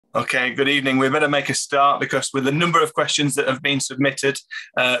Okay, good evening. We better make a start because with the number of questions that have been submitted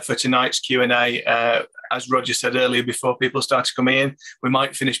for tonight's Q&A, as Roger said earlier before people started coming in, we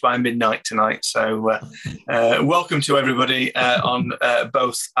might finish by midnight tonight. So welcome to everybody on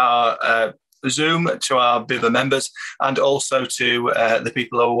both our Zoom, to our BIBA members, and also to the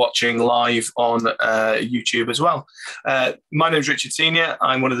people who are watching live on YouTube as well. My name is Richard Senior.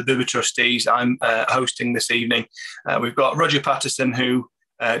 I'm one of the BIBA trustees. I'm hosting this evening. We've got Roger Patterson, who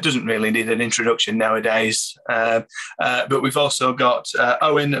doesn't really need an introduction nowadays. But we've also got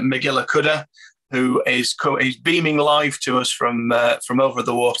Owen McGillicudder, who is beaming live to us from over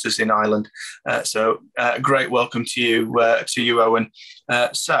the waters in Ireland. So great welcome to you, Owen.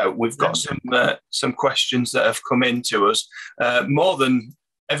 So we've got some questions that have come in to us, more than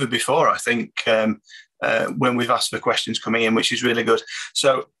ever before, I think, when we've asked for questions coming in, which is really good.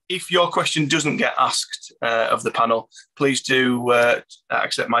 So if your question doesn't get asked of the panel, please do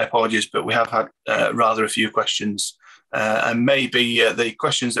accept my apologies, but we have had rather a few questions. And maybe the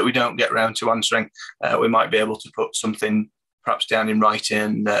questions that we don't get around to answering, we might be able to put something perhaps down in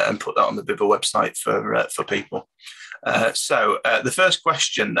writing and put that on the BIBA website for people. So the first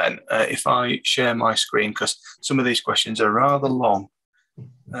question then, if I share my screen, because some of these questions are rather long.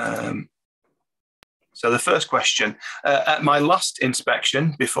 So the first question, at my last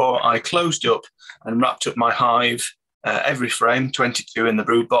inspection, before I closed up and wrapped up my hive, every frame, 22 in the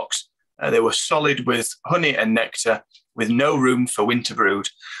brood box, they were solid with honey and nectar with no room for winter brood.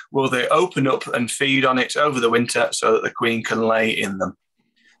 Will they open up and feed on it over the winter so that the queen can lay in them?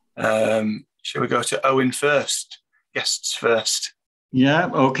 Shall we go to Owen first? Guests first. Yeah,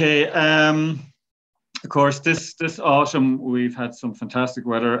 okay. Of course, this autumn we've had some fantastic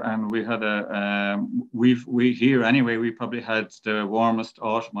weather, and we had we here anyway. We probably had the warmest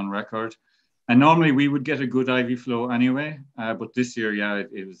autumn on record, and normally we would get a good ivy flow anyway. But this year, yeah,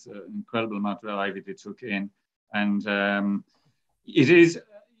 it was an incredible amount of ivy they took in, and it is,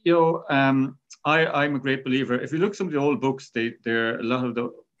 I'm a great believer. If you look at some of the old books, there a lot of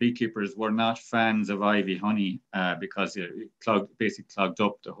the beekeepers were not fans of ivy honey because it basically clogged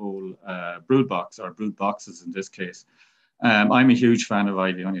up the whole brood box, or brood boxes in this case. I'm a huge fan of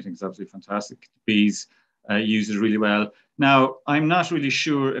ivy honey. I think it's absolutely fantastic. Bees use it really well. Now, I'm not really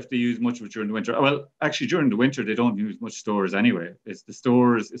sure if they use much of it during the winter. Well, actually, during the winter, they don't use much stores anyway. It's the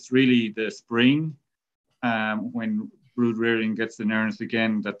stores, it's really the spring when brood rearing gets in earnest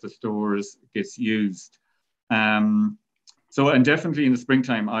again that the stores gets used. So, and definitely in the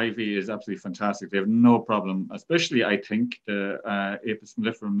springtime, ivy is absolutely fantastic. They have no problem, especially I think the Apis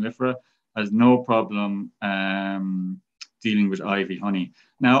mellifera has no problem dealing with ivy honey.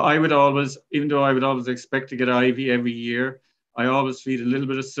 Now, I would always, even though I would always expect to get ivy every year, I always feed a little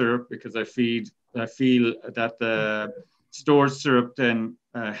bit of syrup because I feel that the stored syrup then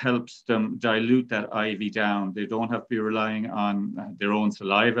helps them dilute that ivy down. They don't have to be relying on their own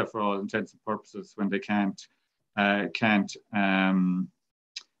saliva for all intents and purposes when they can't collect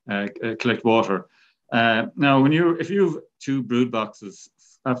water. Now, if you have two brood boxes,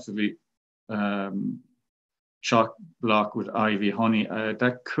 absolutely chock block with ivy honey,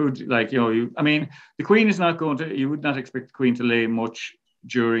 that could, I mean, the queen is not going to. You would not expect the queen to lay much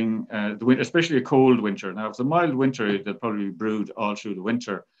during the winter, especially a cold winter. Now, if it's a mild winter, they'll probably brood all through the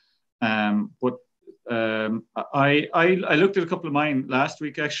winter. But I looked at a couple of mine last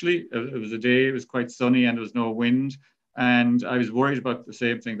week, actually. It was a day, it was quite sunny and there was no wind. And I was worried about the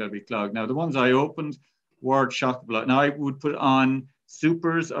same thing, that'd be clogged. Now, the ones I opened were chock-a-block. Now, I would put on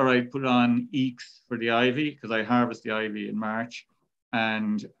supers or I'd put on eeks for the ivy because I harvest the ivy in March.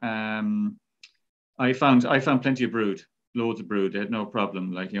 And I found plenty of brood, loads of brood. They had no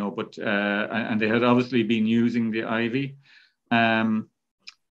problem, but and they had obviously been using the ivy.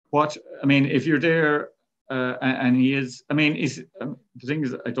 If you're there and he is, the thing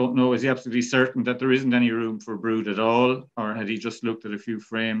is, I don't know, is he absolutely certain that there isn't any room for brood at all? Or had he just looked at a few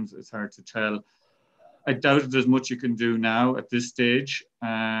frames? It's hard to tell. I doubt there's much you can do now at this stage.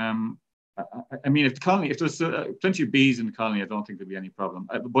 If there's plenty of bees in the colony, I don't think there'll be any problem.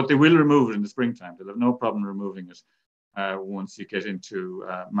 But they will remove it in the springtime. They'll have no problem removing it once you get into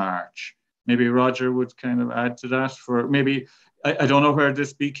March. Maybe Roger would kind of add to that for maybe, I don't know where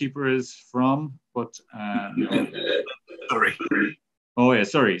this beekeeper is from, but Sorry. Oh yeah,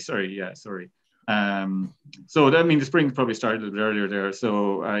 sorry. Yeah, sorry. So that means the spring probably started a little bit earlier there.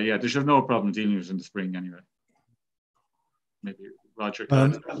 So yeah, they should have no problem dealing with it in the spring anyway. Maybe Roger.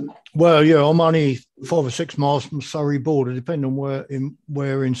 Well, yeah, I'm only 5 or 6 miles from Surrey border, depending on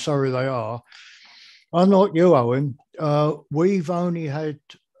where in Surrey they are. Unlike you, Owen, we've only had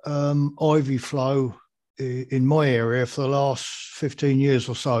ivy flow in my area for the last 15 years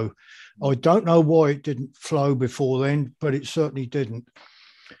or so. I don't know why it didn't flow before then, but it certainly didn't.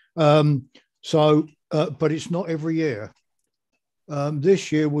 But it's not every year.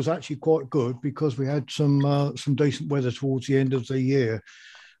 This year was actually quite good because we had some decent weather towards the end of the year.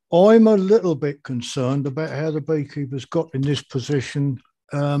 I'm a little bit concerned about how the beekeepers got in this position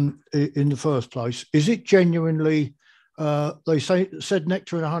in the first place. Is it genuinely? They said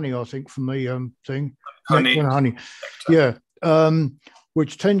nectar and honey, I think, from the thing. Honey. Nectar and honey, yeah.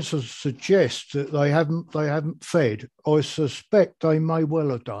 Which tends to suggest that they haven't fed. I suspect they may well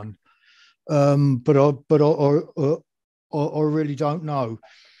have done, but I really don't know.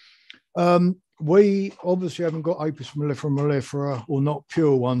 We obviously haven't got Apis mellifera or not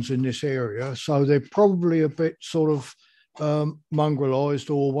pure ones in this area, so they're probably a bit sort of mongrelized,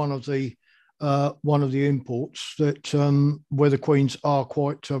 or one of the imports that where the queens are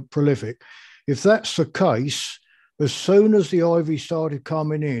quite prolific. If that's the case, as soon as the ivy started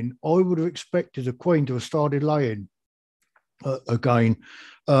coming in, I would have expected the queen to have started laying again,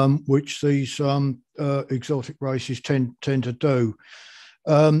 which these exotic races tend to do.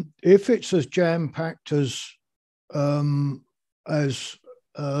 If it's as jam-packed as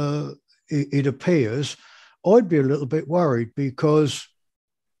it appears, I'd be a little bit worried, because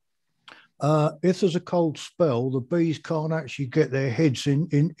if there's a cold spell, the bees can't actually get their heads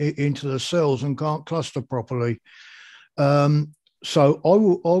into the cells and can't cluster properly. So I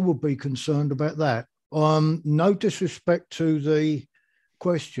will be concerned about that. No disrespect to the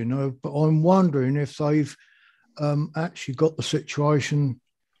question, but I'm wondering if they've actually got the situation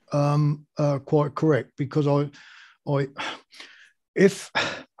quite correct, because if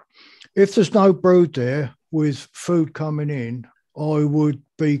there's no brood there with food coming in, I would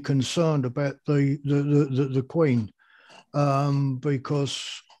be concerned about the queen,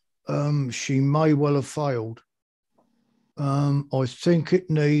 because she may well have failed. I think it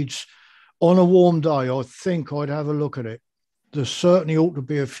needs, on a warm day, I think I'd have a look at it. There certainly ought to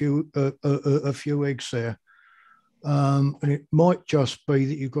be a few eggs there. And it might just be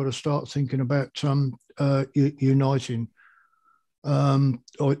that you've got to start thinking about uniting.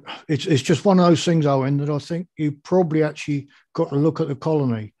 It's just one of those things, Owen, that I think you probably actually got to look at the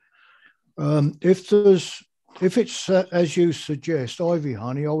colony. If it's as you suggest, ivy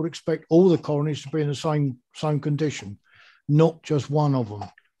honey, I would expect all the colonies to be in the same condition, not just one of them.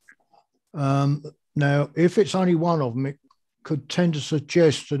 Now, if it's only one of them, it could tend to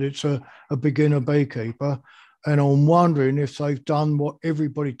suggest that it's a beginner beekeeper. And I'm wondering if they've done what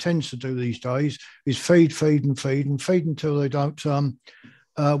everybody tends to do these days, is feed until they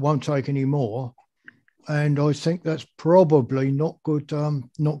won't take any more. And I think that's probably not good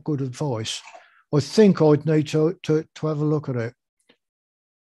advice. I think I'd need to have a look at it.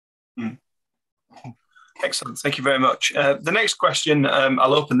 Excellent. Thank you very much. The next question,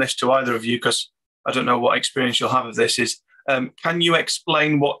 I'll open this to either of you, because I don't know what experience you'll have of this, is can you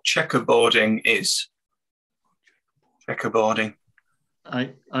explain what checkerboarding is? Checkerboarding.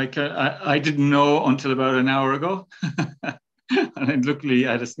 I didn't know until about an hour ago. And luckily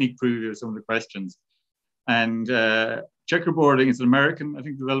I had a sneak preview of some of the questions. And checkerboarding is an American, I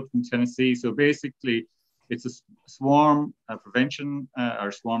think, developed in Tennessee. So basically it's a swarm prevention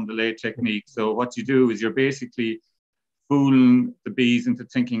or swarm delay technique. So what you do is you're basically fooling the bees into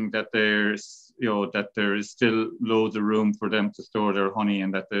thinking that there is still loads of room for them to store their honey,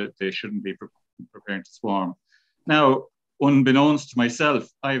 and that they shouldn't be preparing to swarm. Now, unbeknownst to myself,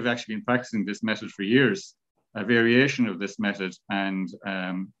 I've actually been practicing this method for years, a variation of this method. And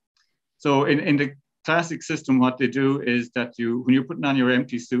so in the classic system, what they do is that when you're putting on your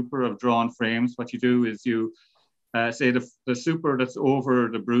empty super of drawn frames, what you do is you say the super that's over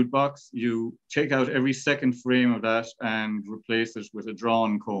the brood box, you take out every second frame of that and replace it with a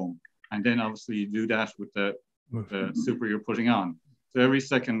drawn comb. And then obviously you do that with the super you're putting on. So every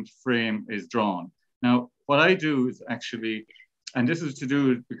second frame is drawn. Now, what I do is actually, and this is to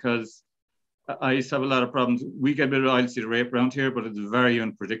do because I used to have a lot of problems. We get a bit of oilseed rape around here, but it's very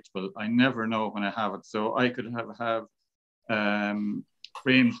unpredictable. I never know when I have it. So I could have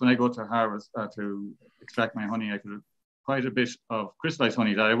frames when I go to harvest to extract my honey. I could have quite a bit of crystallized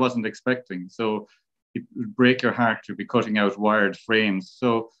honey that I wasn't expecting. So it would break your heart to be cutting out wired frames.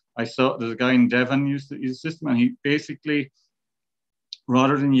 So I saw there's a guy in Devon used the system, and he basically,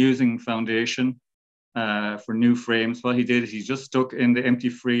 rather than using foundation for new frames, what he did is he just stuck in the empty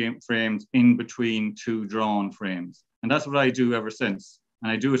frames in between two drawn frames. And that's what I do ever since.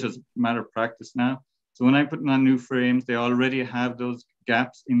 And I do it as a matter of practice now. So when I'm putting on new frames, they already have those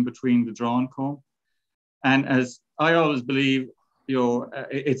gaps in between the drawn comb. And as I always believe,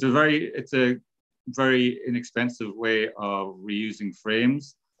 it's a very inexpensive way of reusing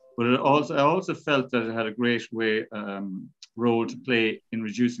frames, but I also felt that it had a great role to play in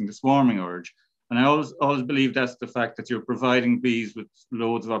reducing the swarming urge. And I always believe that's the fact that you're providing bees with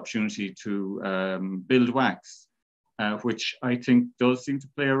loads of opportunity to build wax, which I think does seem to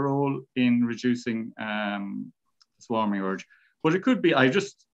play a role in reducing swarming urge. But it could be, I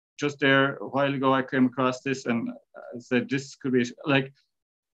just there a while ago, I came across this and I said, this could be like,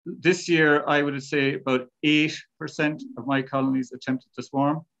 this year, I would say about 8% of my colonies attempted to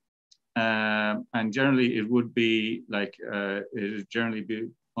swarm. And generally it would be like, it would generally be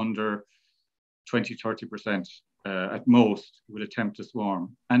under 20-30% at most would attempt to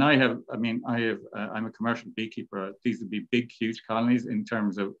swarm. And I'm a commercial beekeeper. These would be big, huge colonies in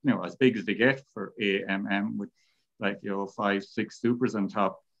terms of, as big as they get for AMM with 5-6 supers on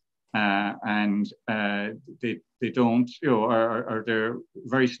top. And they don't, or they're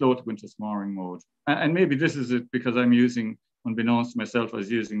very slow to go into swarming mode. And maybe this is it because I'm using, unbeknownst to myself, I was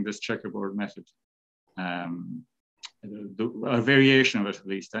using this checkerboard method, a variation of it at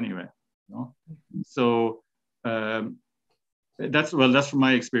least anyway. So that's from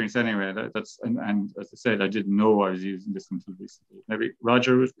my experience anyway. And as I said, I didn't know I was using this until recently. Maybe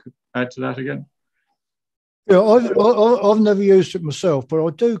Roger could add to that again. Yeah, I've never used it myself, but I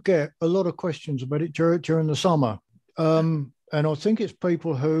do get a lot of questions about it during the summer. And I think it's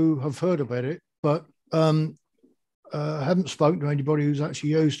people who have heard about it, but haven't spoken to anybody who's actually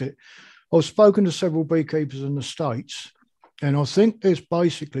used it. I've spoken to several beekeepers in the States, and I think this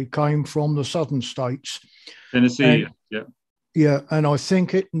basically came from the southern states. Tennessee, yeah. Yeah, and I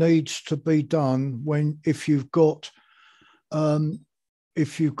think it needs to be done if you've got a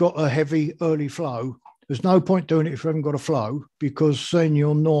heavy early flow. There's no point doing it if you haven't got a flow, because then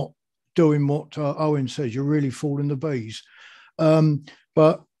you're not doing what Owen says. You're really fooling the bees.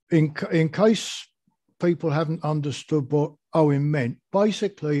 But in case people haven't understood what Owen meant,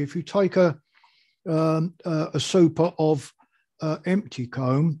 basically, if you take a super of empty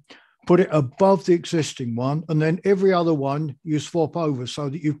comb, put it above the existing one, and then every other one you swap over, so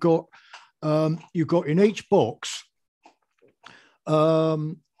that you've got in each box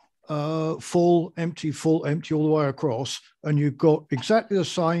full, empty all the way across, and you've got exactly the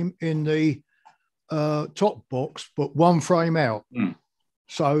same in the top box, but one frame out.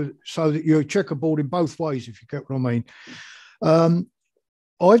 So that you're checkerboarding both ways, if you get what I mean.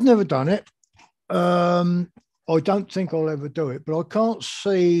 I've never done it. I don't think I'll ever do it, but I can't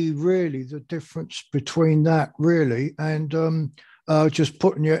see really the difference between that really and just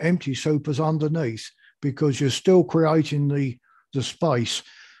putting your empty supers underneath, because you're still creating the space.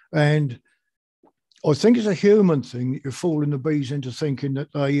 And I think it's a human thing that you're fooling the bees into thinking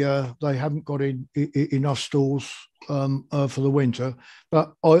that they haven't got enough stores for the winter.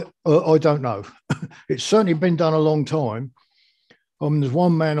 But I don't know. It's certainly been done a long time. There's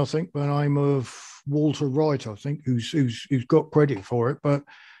one man, I think, by the name of Walter Wright, I think, who's got credit for it. But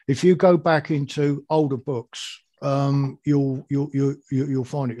if you go back into older books, you'll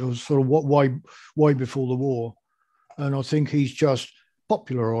find it was sort of way before the war, and I think he's just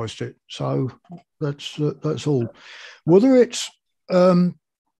popularized it. So that's all. Whether it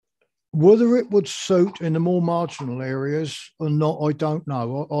would suit in the more marginal areas or not, I don't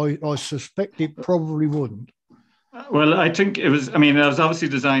know. I suspect it probably wouldn't. Well, I think it was obviously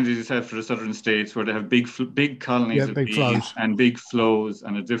designed, as you said, for the southern states where they have big colonies of bees flows. And big flows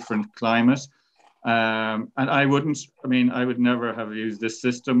and a different climate. And I would never have used this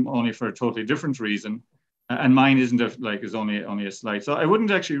system, only for a totally different reason. And mine is only a slide. So I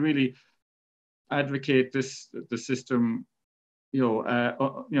wouldn't actually really advocate the system,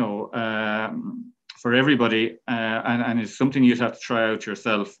 for everybody. And it's something you'd have to try out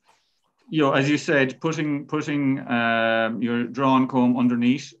yourself. As you said, putting your drawn comb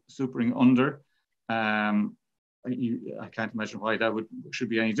underneath, supering under. I can't imagine why that should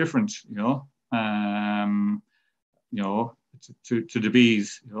be any different. To the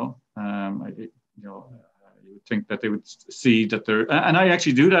bees. You would think that they would see that they're, and I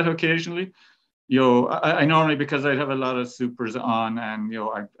actually do that occasionally. I normally, because I'd have a lot of supers on, and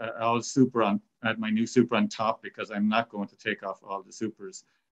I'll super on, add my new super on top, because I'm not going to take off all the supers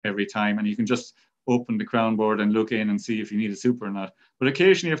every time, and you can just open the crown board and look in and see if you need a super or not. But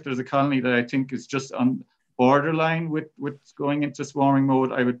occasionally, if there's a colony that I think is just on borderline with going into swarming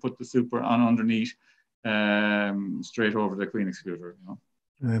mode, I would put the super on underneath, straight over the queen excluder.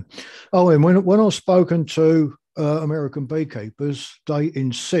 Yeah. Oh, and when I've spoken to American beekeepers, they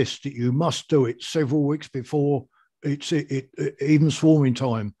insist that you must do it several weeks before it's even swarming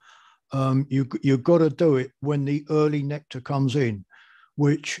time. You've got to do it when the early nectar comes in,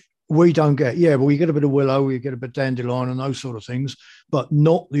 which we don't get, yeah, well, you get a bit of willow, you get a bit of dandelion and those sort of things, but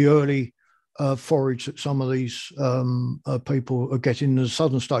not the early forage that some of these people are getting in the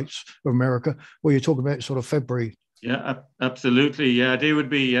southern states of America, where you're talking about sort of February. Yeah, absolutely. Yeah, they would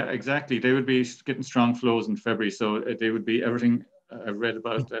be, exactly. They would be getting strong flows in February. So they would be everything I've read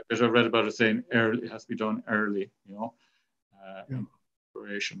about it saying early, it has to be done early, in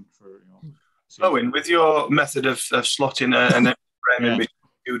preparation for, Owen, with your method of slotting an frame in between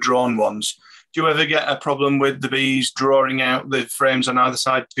two drawn ones, do you ever get a problem with the bees drawing out the frames on either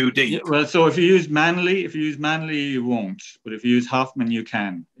side too deep? Yeah, well, so if you use Manley, you won't. But if you use Hoffman, you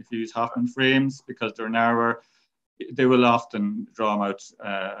can. If you use Hoffman frames, because they're narrower, they will often draw them out,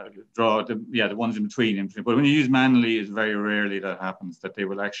 the ones in between. But when you use Manley, it's very rarely that happens, that they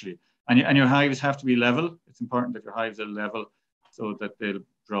will actually, and your hives have to be level. It's important that your hives are level so that they'll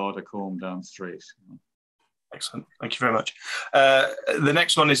draw the comb down straight. Excellent. Thank you very much. The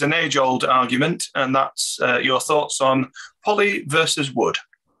next one is an age-old argument, and that's your thoughts on poly versus wood.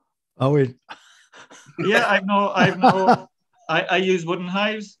 Owen. Yeah, I use wooden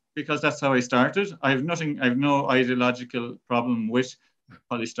hives, because that's how I started. I have no ideological problem with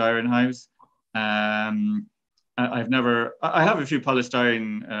polystyrene hives. I have a few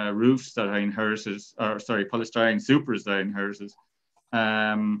polystyrene roofs that I inherited, polystyrene supers that I inherited.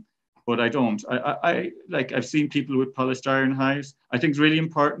 But I don't. I've seen people with polystyrene hives. I think it's really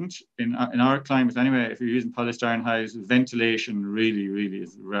important in our climate anyway. If you're using polystyrene hives, ventilation really, really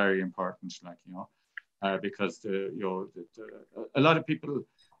is very important. Because a lot of people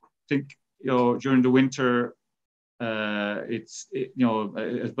think during the winter it's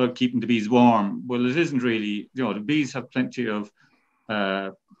about keeping the bees warm. Well, it isn't really. The bees have plenty of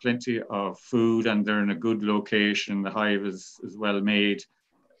food, and they're in a good location. The hive is well made.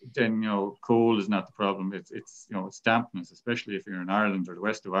 Then cold is not the problem. It's dampness, especially if you're in Ireland or the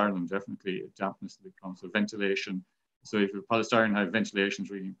west of Ireland. Definitely dampness becomes, so ventilation. So if you're polystyrene hive, ventilation is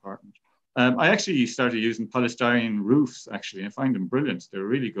really important. I actually started using polystyrene roofs, actually, and I find them brilliant. They're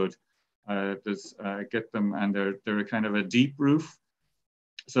really good. Get them, and they're a kind of a deep roof.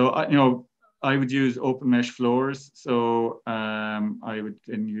 So I would use open mesh floors. So I would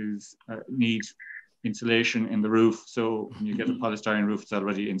then need insulation in the roof. So when you get a polystyrene roof, it's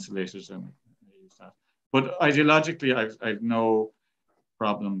already insulated, and I use that. But ideologically, I've no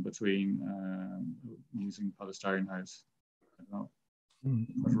problem between using polystyrene hives. I don't know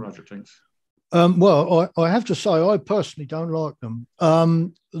what Roger thinks. Well, I have to say, I personally don't like them.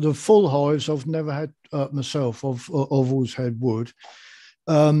 The full hives, I've never had myself. I've always had wood,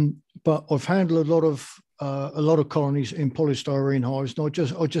 but I've handled a lot of colonies in polystyrene hives, and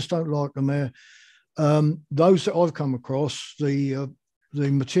I just don't like them there. Those that I've come across, the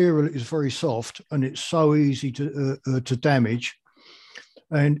material is very soft, and it's so easy to damage.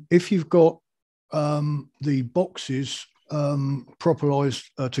 And if you've got the boxes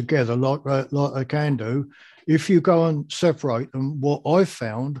properlized together like I can do, if you go and separate them, what I've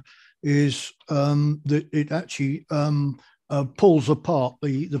found is that it actually pulls apart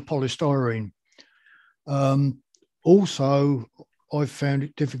the polystyrene. Also, I've found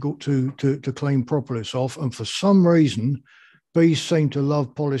it difficult to clean propolis off, and for some reason, bees seem to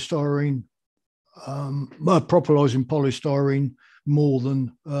love polystyrene, propolizing polystyrene more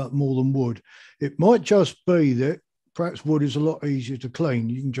than wood. It might just be that perhaps wood is a lot easier to clean.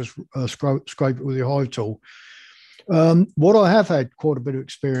 You can just scrape it with your hive tool. What I have had quite a bit of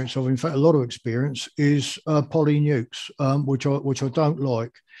experience of, in fact, a lot of experience, is poly nukes, which I don't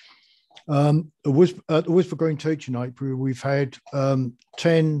like. At the Whisper Green Teaching Apiary, we've had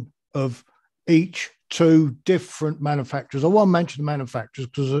 10 of each, 2 different manufacturers. I won't mention the manufacturers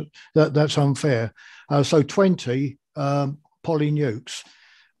because that's unfair. So 20 poly nukes.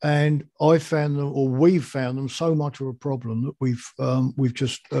 And we've found them so much of a problem that we've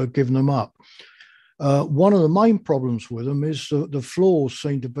just given them up. One of the main problems with them is the floors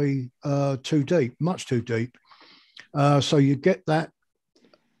seem to be too deep, much too deep. So you get that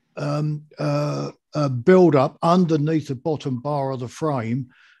build up underneath the bottom bar of the frame,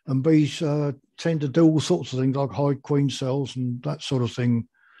 and bees tend to do all sorts of things like hide queen cells and that sort of thing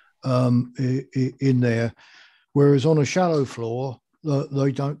in there. Whereas on a shallow floor,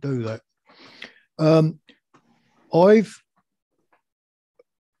 they don't do that. I've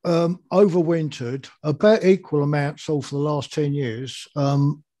overwintered about equal amounts for the last 10 years,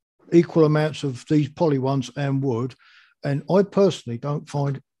 equal amounts of these poly ones and wood. And I personally don't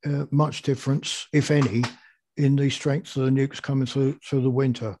find much difference, if any, in the strength of the nukes coming through the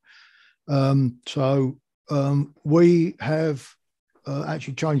winter. So we have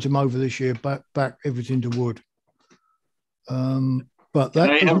actually changed them over this year, back everything to wood. But that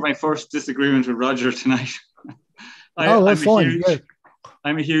I have my first disagreement with Roger tonight. that's fine.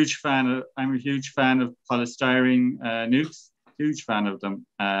 I'm a huge fan of polystyrene nukes. Huge fan of them.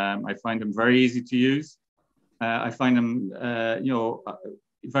 I find them very easy to use. I find them,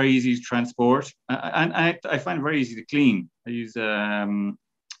 very easy to transport, and I find it very easy to clean. I use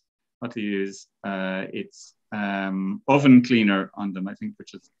it's oven cleaner on them, I think,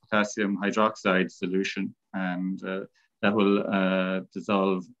 which is potassium hydroxide solution, and that will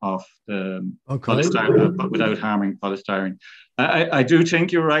dissolve off the polystyrene, but without harming polystyrene. I do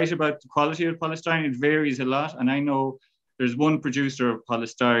think you're right about the quality of polystyrene. It varies a lot, and I know there's one producer of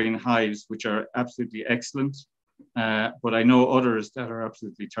polystyrene hives which are absolutely excellent, but I know others that are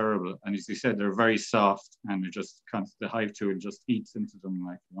absolutely terrible. And as you said, they're very soft, and they're just the hive tool just eats into them,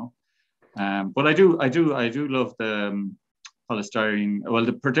 like, you know. But I do love the polystyrene. Well,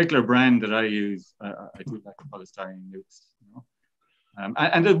 the particular brand that I use, I do like the polystyrene nukes. You know?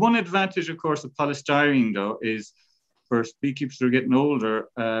 And the one advantage, of course, of polystyrene, though, is for beekeepers who are getting older,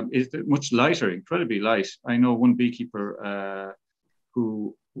 is much lighter, incredibly light. I know one beekeeper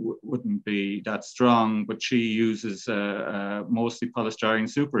who wouldn't be that strong, but she uses mostly polystyrene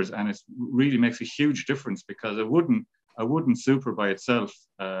supers, and it really makes a huge difference, because a wooden super by itself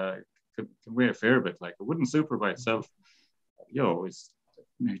can weigh a fair bit. Like a wooden super by itself, is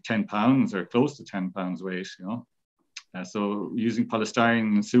 10 pounds or close to 10 pounds weight, you know. So using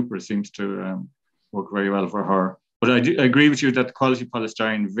polystyrene and super seems to work very well for her. But I agree with you that the quality of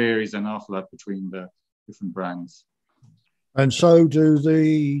polystyrene varies an awful lot between the different brands. And so do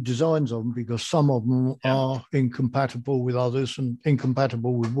the designs of them, because some of them are incompatible with others and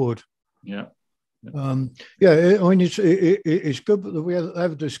incompatible with wood. Yeah. I mean, it's good that we have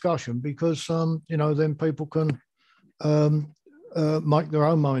a discussion, because then people can make their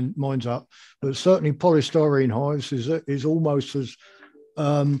own minds up. But certainly polystyrene hives is almost as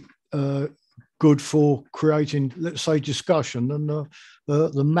good for creating, let's say, discussion than the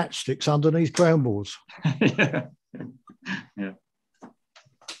matchsticks underneath ground boards.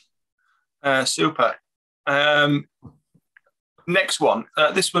 Super. Next one.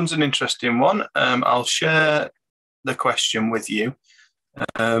 This one's an interesting one. I'll share the question with you.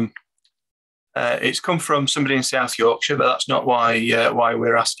 It's come from somebody in South Yorkshire, but that's not why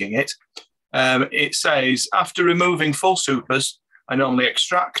we're asking it. It says, after removing full supers, I normally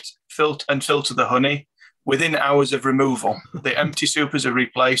extract, filter the honey within hours of removal. The empty supers are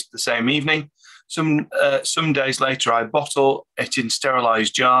replaced the same evening. Some days later, I bottle it in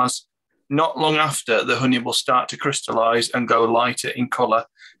sterilised jars. Not long after, the honey will start to crystallise and go lighter in colour.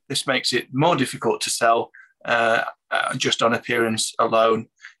 This makes it more difficult to sell just on appearance alone.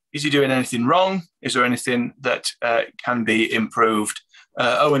 Is he doing anything wrong? Is there anything that can be improved?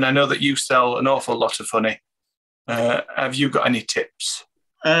 Owen, I know that you sell an awful lot of honey. Have you got any tips?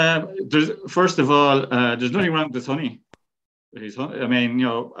 First of all, there's nothing wrong with this honey. I mean,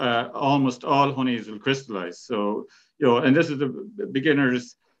 almost all honeys will crystallize. So, and this is the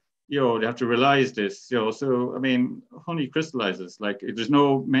beginners, they have to realize this. So, I mean, honey crystallizes. Like, there's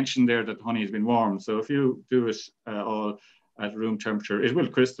no mention there that honey has been warmed. So if you do it all at room temperature, it will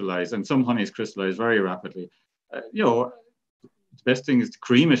crystallize. And some honeys crystallize very rapidly. The best thing is to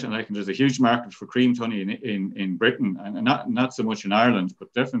cream it. And there's a huge market for creamed honey in Britain, and not so much in Ireland,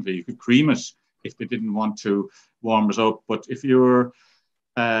 but definitely you could cream it if they didn't want to warm it up. But if you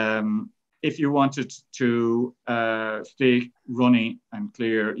wanted to stay runny and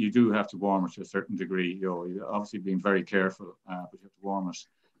clear, you do have to warm it to a certain degree. You're obviously being very careful, but you have to warm it,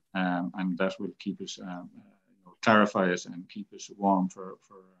 and that will keep it, clarify it and keep it warm for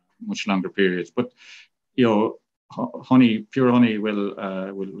much longer periods. But pure honey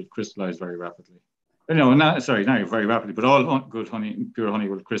will crystallize very rapidly. Not very rapidly, but all good honey, pure honey,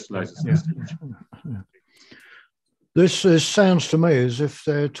 will crystallize. This sounds to me as if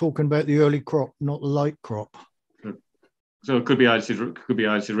they're talking about the early crop, not the late crop. So it could be Irish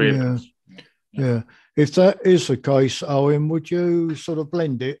rape. Yeah. If that is the case, Owen, would you sort of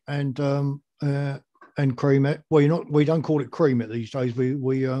blend it and cream it? Well, we don't call it cream it these days.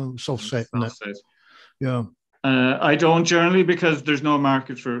 We soft set. Yeah. I don't generally, because there's no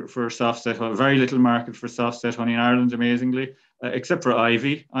market for soft set honey, very little market for soft set honey in Ireland, amazingly, except for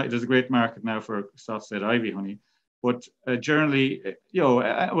ivy. There's a great market now for soft set ivy honey. But generally,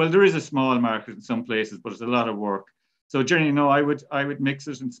 there is a small market in some places, but it's a lot of work. So generally, no, I would mix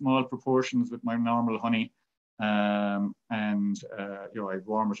it in small proportions with my normal honey, and I'd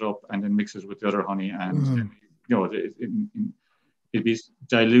warm it up and then mix it with the other honey, and it'd be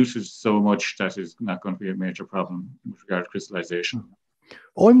diluted so much that it's not going to be a major problem with regard to crystallization.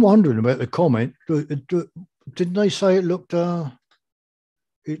 I'm wondering about the comment. Didn't they say it looked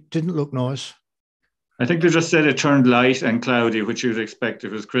it didn't look nice. I think they just said it turned light and cloudy, which you'd expect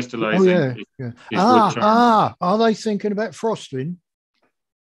if it was crystallizing. Oh yeah. Are they thinking about frosting?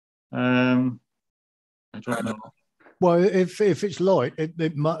 I don't know. Well, if it's light, they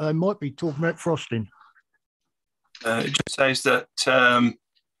might be talking about frosting. It just says that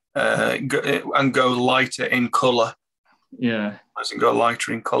go lighter in colour. Yeah. Doesn't go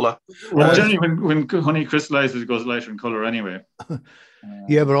lighter in colour. Well, generally, when honey crystallizes, it goes lighter in colour anyway.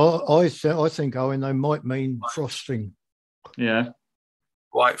 Yeah, but I think, Owen, they might mean frosting. Yeah.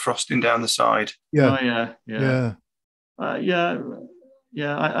 White frosting down the side. Yeah. Oh, yeah.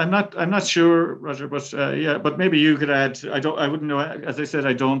 I'm not sure, Roger, but but maybe you could add. I wouldn't know. As I said,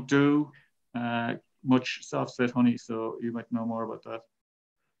 I don't do much soft set honey, so you might know more about that.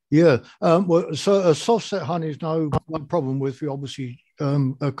 Yeah. Well, so soft set honey is no problem with. We obviously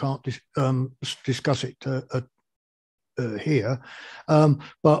can't discuss it here,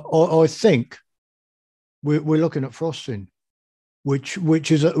 but I think we're looking at frosting, which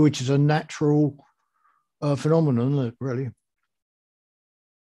is a natural phenomenon, isn't it, really?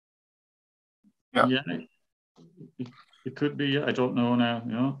 Yeah, it could be. I don't know now.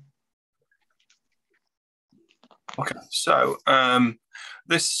 You know. Okay, so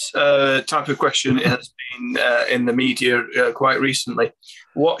this type of question has been in the media quite recently.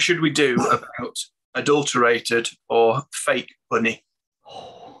 What should we do about adulterated or fake honey?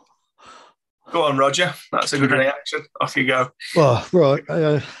 Go on, Roger. That's a good reaction. Off you go. Well, right.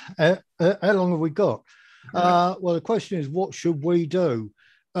 How long have we got? Well, the question is, what should we do?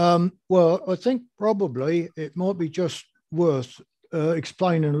 Well, I think probably it might be just worth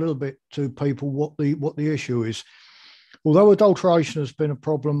explaining a little bit to people what the issue is. Although adulteration has been a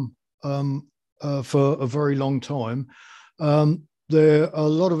problem for a very long time, there are a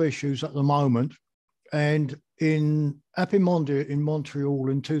lot of issues at the moment. And in Apimondia in Montreal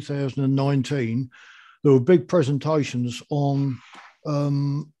in 2019, there were big presentations on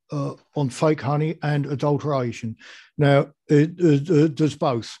fake honey and adulteration. Now, there's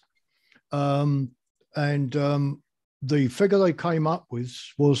both. The figure they came up with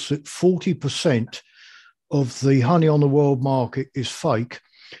was that 40% of the honey on the world market is fake.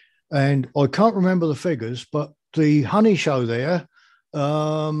 And I can't remember the figures, but the honey show there,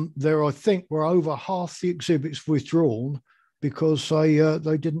 I think, were over half the exhibits withdrawn because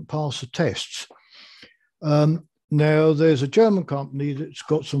they didn't pass the tests. Now, there's a German company that's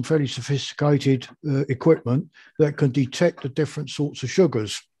got some fairly sophisticated equipment that can detect the different sorts of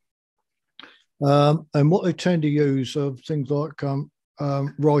sugars. And what they tend to use are things like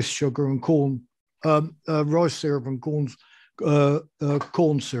rice sugar and corn, rice syrup and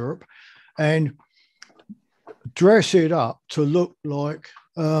corn syrup, and dress it up to look like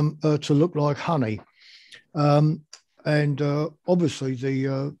honey. Obviously,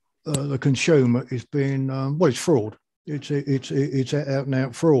 the consumer is being it's fraud. It's out and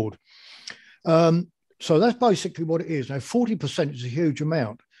out fraud. So that's basically what it is. Now, 40% is a huge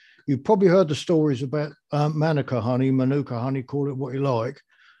amount. You've probably heard the stories about Manuka honey, call it what you like.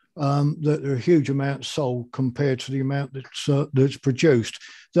 That there are huge amounts sold compared to the amount that's produced.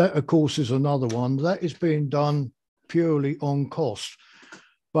 That, of course, is another one. That is being done purely on cost.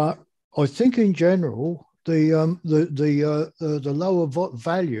 But I think in general, the lower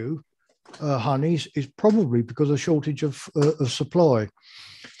value honeys is probably because of shortage of supply.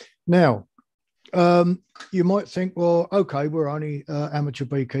 Now, you might think, well, okay, we're only amateur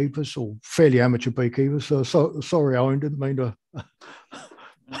beekeepers or fairly amateur beekeepers. So sorry, Owen, didn't mean to.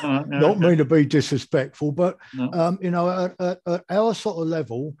 Not mean to be disrespectful, but at our sort of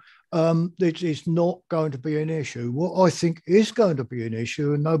level, it is not going to be an issue. What I think is going to be an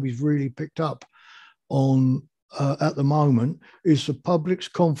issue, and nobody's really picked up on at the moment, is the public's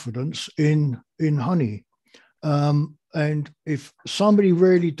confidence in honey. And if somebody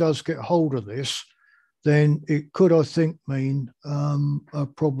really does get hold of this, then it could, I think, mean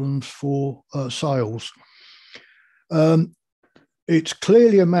problems for sales. It's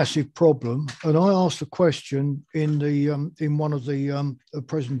clearly a massive problem, and I asked a question in one of the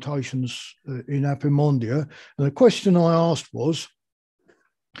presentations in Apimondia, and the question I asked was,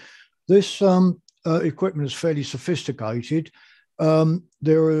 this equipment is fairly sophisticated.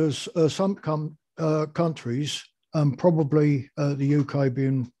 There is some countries, probably the UK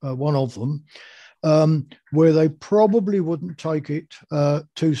being one of them, where they probably wouldn't take it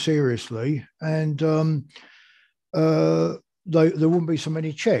too seriously, and there wouldn't be so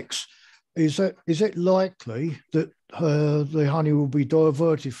many checks. Is it likely that the honey will be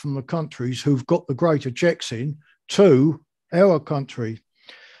diverted from the countries who've got the greater checks in to our country?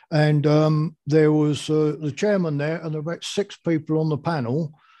 And there was the chairman there, and there were about 6 people on the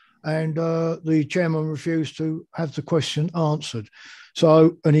panel, and the chairman refused to have the question answered.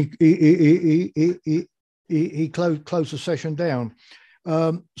 So, and he closed the session down.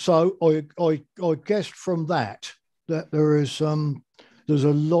 So I guessed from that there is there's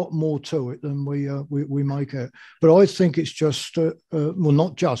a lot more to it than we make it. But I think it's just well,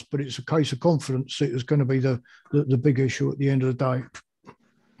 not just, but it's a case of confidence that is going to be the big issue at the end of the day.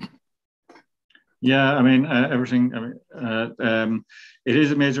 Yeah, I mean, everything. I mean, it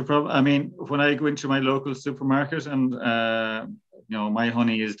is a major problem. I mean, when I go into my local supermarket and you know, my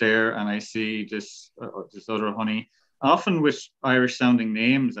honey is there, and I see this other honey, often with Irish-sounding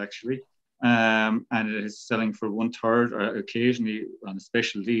names, actually, and it is selling for 1/3, or occasionally on a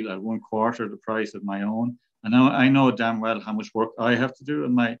special deal at 1/4 the price of my own. And now I know damn well how much work I have to do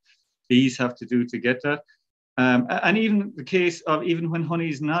and my bees have to do to get that. And even the case of even when honey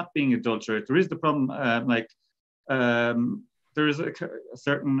is not being adulterated, there is the problem. There is a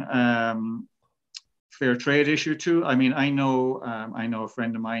certain fair trade issue too. I mean, I know a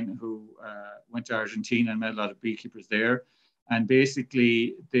friend of mine who went to Argentina and met a lot of beekeepers there, and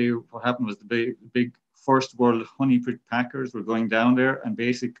basically, what happened was the big first world honey packers were going down there, and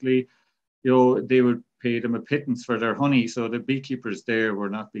basically, you know, they would pay them a pittance for their honey. So the beekeepers there were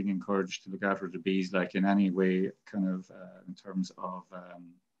not being encouraged to look after the bees, like in any way, kind of in terms of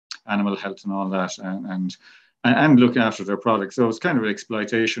animal health and all that, and looking after their products. So it was kind of an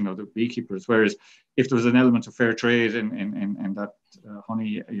exploitation of the beekeepers. Whereas if there was an element of fair trade in that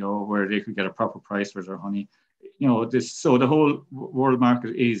honey, you know, where they could get a proper price for their honey, you know, so the whole world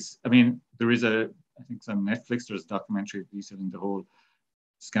market is, I mean, I think it's on Netflix, there's a documentary detailing the whole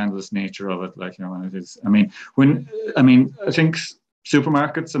scandalous nature of it, like, you know, and it is, I think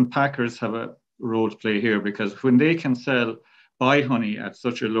supermarkets and packers have a role to play here, because when they can buy honey at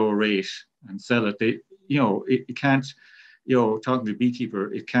such a low rate and sell it, they, you know, it can't, you know, talking to a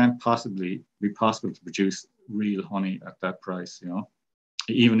beekeeper, it can't possibly be possible to produce real honey at that price, you know,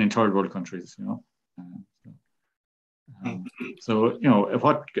 even in third world countries, you know. So, you know,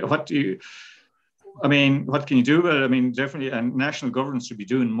 what do you, I mean, what can you do about it? I mean, definitely, and national governments should be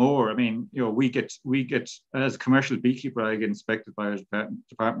doing more. I mean, you know, we get as a commercial beekeeper, I get inspected by our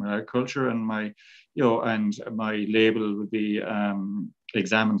Department of Agriculture, and my label would be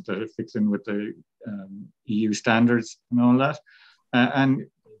examined that it fits in with the EU standards and all that. And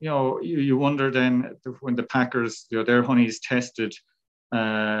you know, you wonder then when the packers, you know, their honey is tested.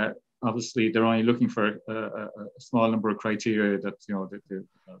 Obviously, they're only looking for a small number of criteria that, you know, that they're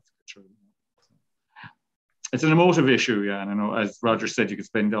true. It's an emotive issue, yeah, and I know, as Roger said, you could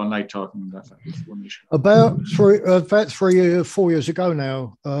spend all night talking about that. It's one issue. About 4 years ago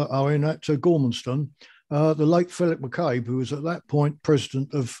now, Owen, at Gormanston, the late Philip McCabe, who was at that point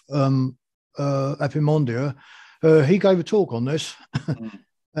president of Epimondia, he gave a talk on this,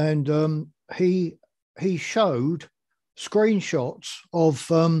 and he showed screenshots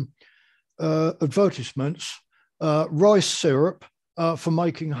of advertisements, rice syrup for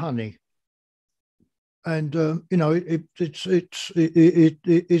making honey. And you know,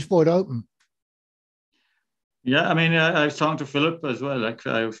 it's wide open. Yeah, I mean, I was talking to Philip as well. Like,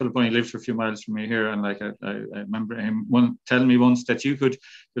 Philip only lives a few miles from me here, and like I remember him telling me once that you could.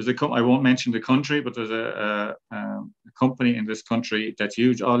 I won't mention the country, but there's a company in this country that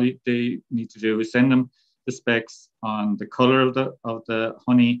all they need to do is send them the specs on the color of the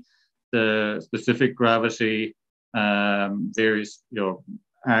honey, the specific gravity, various, you know,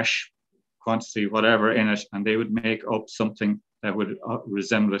 ash quantity, whatever in it, and they would make up something that would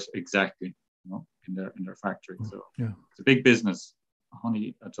resemble it exactly, you know, in their factory. So yeah, it's a big business.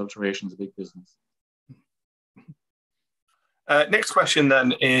 Honey adulteration is a big business. Next question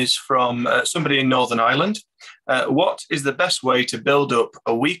then is from somebody in Northern Ireland. What is the best way to build up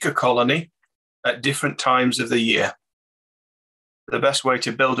a weaker colony at different times of the year? The best way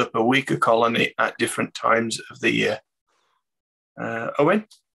to build up a weaker colony at different times of the year. Owen?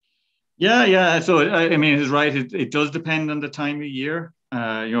 Yeah. So, I mean, he's right. It does depend on the time of year,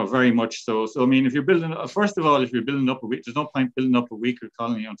 you know, very much so. So, I mean, if you're building, first of all, if you're building up there's no point building up a weaker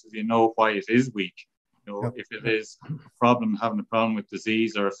colony until you know why it is weak. You know, if it is having a problem with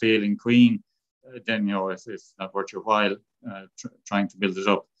disease or a failing queen, then, you know, it's not worth your while trying to build it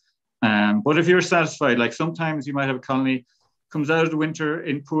up. But if you're satisfied, like sometimes you might have a colony comes out of the winter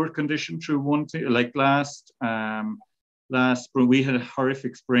in poor condition through one thing, like last spring, we had a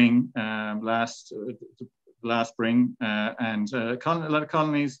horrific spring last spring, and a lot of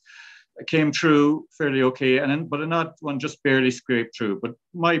colonies came through fairly okay, but not one just barely scraped through. But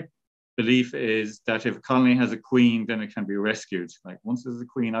my belief is that if a colony has a queen, then it can be rescued. Like once there's a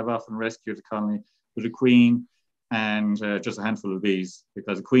queen, I've often rescued a colony with a queen and just a handful of bees,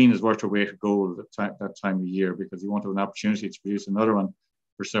 because a queen is worth her weight of gold at that time of year, because you won't have an opportunity to produce another one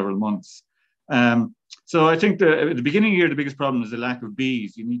for several months. So I think at the beginning of the year, the biggest problem is the lack of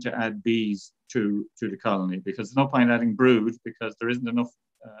bees. You need to add bees to the colony, because there's no point adding brood, because there isn't enough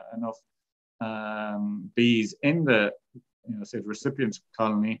bees in the, say the recipient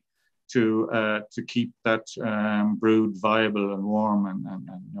colony to keep that brood viable and warm and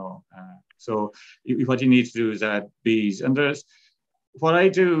so what you need to do is add bees. And what I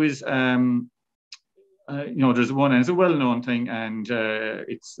do is there's one, and it's a well-known thing, and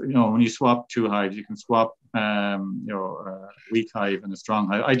it's when you swap two hives, you can swap a weak hive and a strong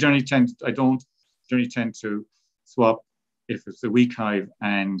hive. I don't generally tend to swap if it's a weak hive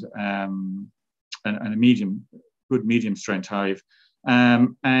and a good medium strength hive.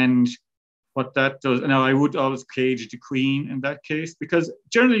 And what that does, now I would always cage the queen in that case, because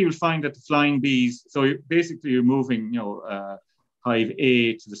generally you'll find that the flying bees, so you're moving, hive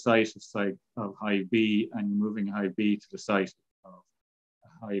A to the site of hive B, and you're moving hive B to the site of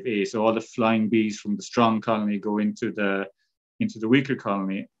hive A. So all the flying bees from the strong colony go into the weaker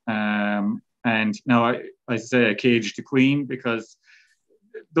colony. And now I say I cage the queen, because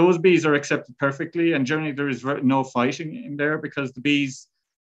those bees are accepted perfectly, and generally there is no fighting in there, because the bees,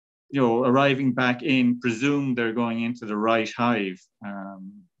 arriving back in, presume they're going into the right hive.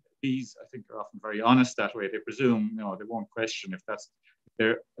 Bees, I think, are often very honest that way. They presume, they won't question if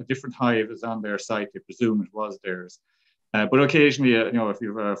a different hive is on their site. They presume it was theirs. But occasionally, if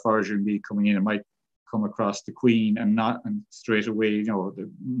you have a foraging bee coming in, it might come across the queen and straight away, the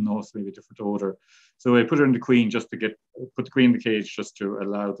nose maybe a different odor. So I put her in the queen put the queen in the cage just to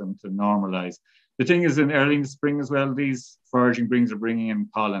allow them to normalize. The thing is, in early in the spring as well, these foraging bees are bringing in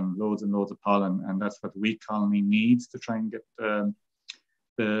pollen, loads and loads of pollen, and that's what the weak colony needs to try and get the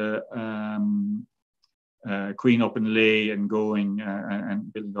queen up and lay and going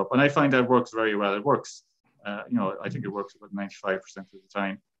and building up. And I find that works very well. It works, I think it works about 95% of the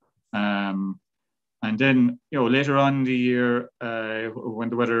time. And then, later on in the year, when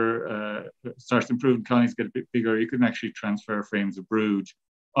the weather starts to improve and colonies get a bit bigger, you can actually transfer frames of brood.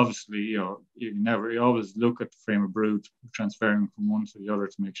 Obviously, you always look at the frame of brood, transferring from one to the other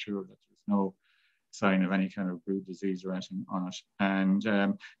to make sure that there's no sign of any kind of brood disease or anything on it. And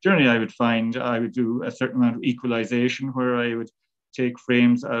generally, I would do a certain amount of equalization, where I would take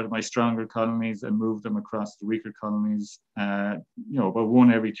frames out of my stronger colonies and move them across the weaker colonies, about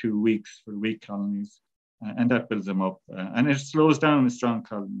one every 2 weeks for the weak colonies, and that builds them up. And it slows down the strong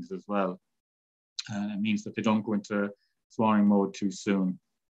colonies as well. It means that they don't go into swarming mode too soon.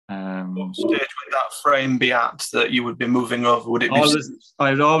 What stage would that frame be at that you would be moving over? Would it be?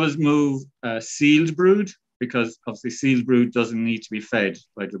 I'd always move sealed brood, because obviously sealed brood doesn't need to be fed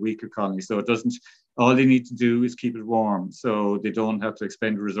by the weaker colony. So it doesn't. All they need to do is keep it warm, so they don't have to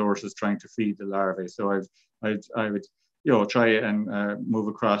expend resources trying to feed the larvae. So I would try and move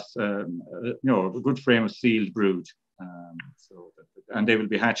across a good frame of sealed brood, and they will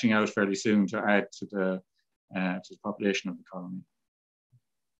be hatching out fairly soon to add to the population of the colony.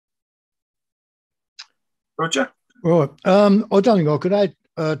 Roger? Right. I don't think I could add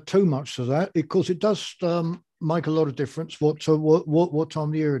too much to that, because it does make a lot of difference what time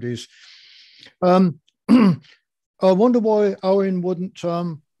of year it is. I wonder why Owen wouldn't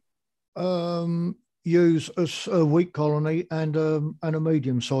use a weak colony and a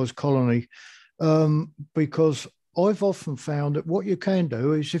medium-sized colony, because I've often found that what you can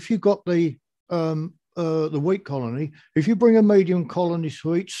do is, if you've got the weak colony, if you bring a medium colony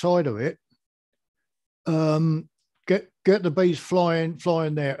to each side of it, get the bees flying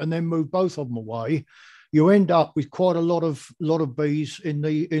there, and then move both of them away, you end up with quite a lot of bees in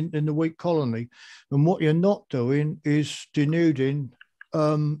the weak colony. And what you're not doing is denuding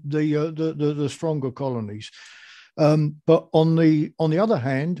the stronger colonies. But on the other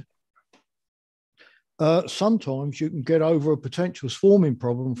hand, sometimes you can get over a potential swarming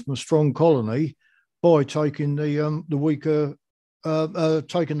problem from a strong colony by taking the weaker,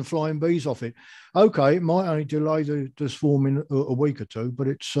 taking the flying bees off it. Okay, it might only delay the swarming a week or two, but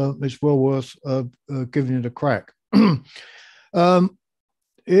it's well worth giving it a crack.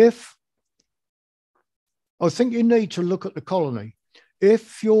 If I think you need to look at the colony.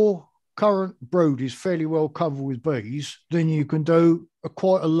 If your current brood is fairly well covered with bees, then you can do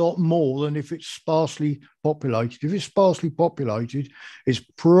quite a lot more than if it's sparsely populated. If it's sparsely populated, it's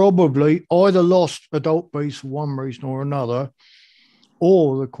probably either lost adult bees for one reason or another,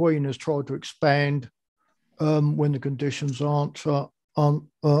 or the queen has tried to expand when the conditions aren't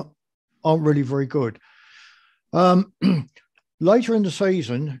aren't really very good. Later in the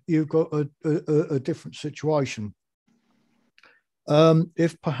season, you've got a different situation.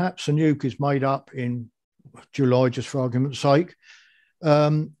 If perhaps a nuke is made up in July, just for argument's sake,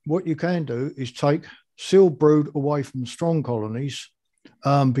 what you can do is take sealed brood away from strong colonies,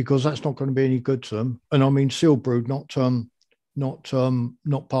 because that's not going to be any good to them. And I mean sealed brood, not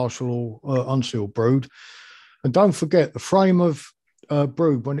partial or unsealed brood. And don't forget the frame of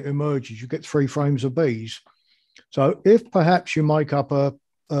brood, when it emerges, you get 3 frames of bees. So if perhaps you make up a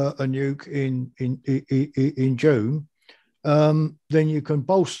nuke in June, then you can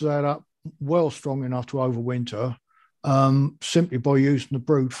bolster that up well strong enough to overwinter, simply by using the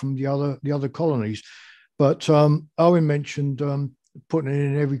brood from the other colonies. But Owen mentioned putting it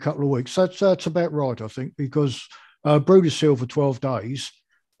in every couple of weeks. That's about right, I think, because brood is sealed for 12 days,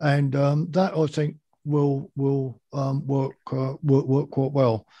 and that I think will work quite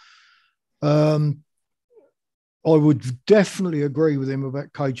well. I would definitely agree with him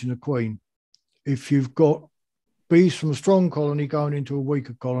about caging the queen. If you've got bees from a strong colony going into a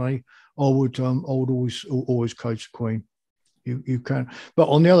weaker colony, I would always cage the queen. You can, but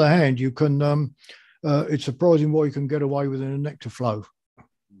on the other hand, you can. It's surprising what you can get away with in a nectar flow.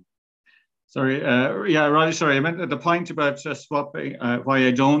 Sorry, yeah, Roddy, sorry. I meant the point about swapping, why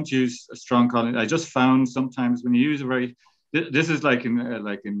I don't use a strong colony. I just found sometimes when you use a very, this is like in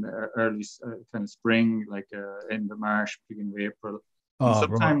early kind of spring, like end of March, beginning of April.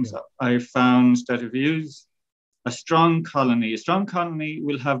 Sometimes right, yeah. I found that if you use a strong colony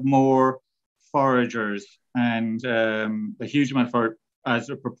will have more foragers and a huge amount for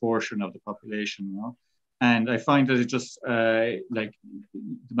as a proportion of the population, you know. And I find that it just like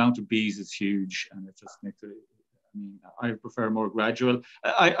the amount of bees is huge, and it just makes it. I mean, I prefer more gradual.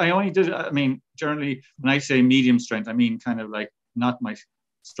 I only did. I mean, generally, when I say medium strength, I mean kind of like not my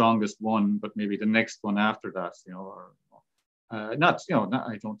strongest one, but maybe the next one after that, you know, or not. You know, not,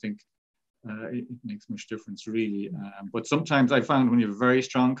 I don't think it makes much difference really. But sometimes I found when you have very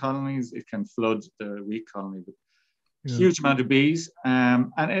strong colonies, it can flood the weak colony with huge amount of bees,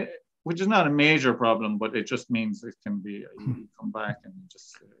 and which is not a major problem, but it just means it can be, you come back and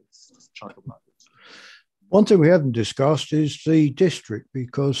just chalk about it. One thing we haven't discussed is the district,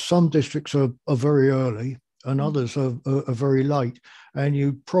 because some districts are very early and others are very late, and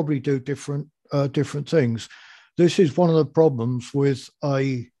you probably do different things. This is one of the problems with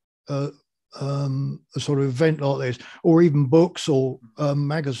a sort of event like this, or even books or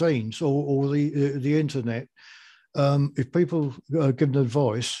magazines or the internet. If people give them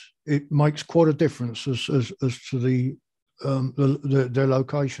advice, it makes quite a difference as to their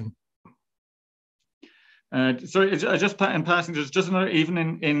location. Sorry, I just in passing, there's just another,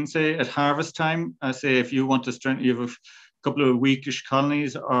 even in say at harvest time, say if you want to strengthen, you have a couple of weakish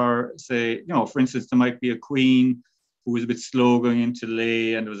colonies, or say, you know, for instance, there might be a queen who was a bit slow going into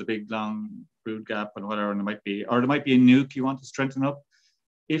lay, and there was a big long brood gap and whatever, and there might be a nuke you want to strengthen up.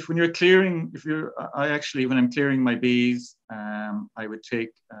 When you're clearing, when I'm clearing my bees, I would take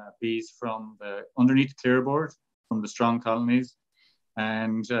bees from the underneath the clear board from the strong colonies,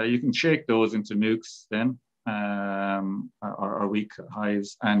 and you can shake those into nukes then, or weak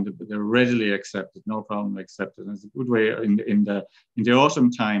hives, and they're readily accepted, no problem accepted. And it's a good way in the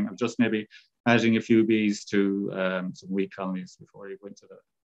autumn time of just maybe adding a few bees to some weak colonies before you go into the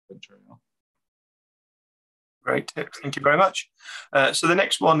winter. You know. Great tip, thank you very much. So the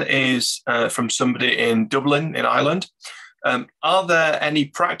next one is from somebody in Dublin, in Ireland. Are there any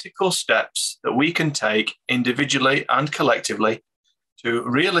practical steps that we can take individually and collectively to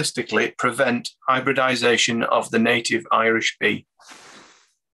realistically prevent hybridization of the native Irish bee?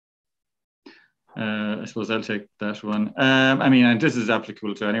 I suppose I'll take that one. I mean, and this is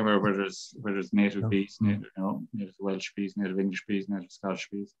applicable to anywhere where there's native bees, native Welsh bees, native English bees, native Scottish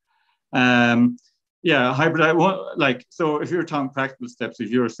bees. Yeah, hybrid. So if you're talking practical steps,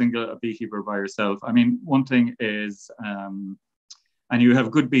 if you're a beekeeper by yourself, I mean, one thing is, and you have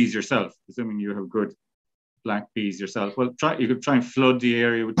good bees yourself, assuming you have good black bees yourself. Well, you could try and flood the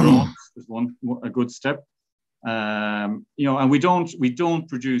area with drones. Is a good step. You know, and we don't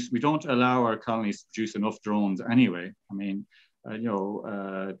allow our colonies to produce enough drones anyway. I mean, in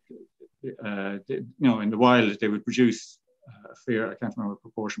the wild they would produce I can't remember the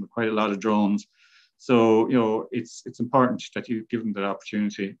proportion, but quite a lot of drones. So, you know, it's important that you give them that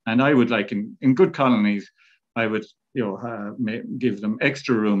opportunity. And I would, like in good colonies, I would, you know, give them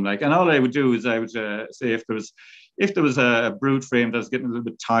extra room. And all I would do is I would say if there was a brood frame that was getting a little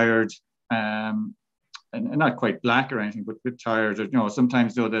bit tired, and not quite black or anything, but a bit tired. You know,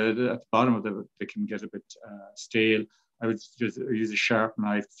 sometimes, you know, at the bottom of they can get a bit stale. I would just use a sharp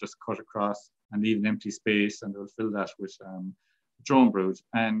knife, just cut across and leave an empty space, and they'll fill that with drone brood.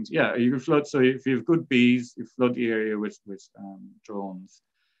 And yeah, you can flood. So if you have good bees, you flood the area with drones.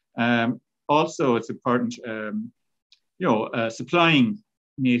 Also, it's important, supplying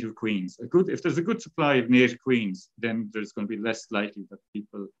native queens. If there's a good supply of native queens, then there's going to be less likely that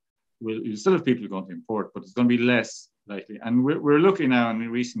you still have people going to import, but it's going to be less likely. And we're looking now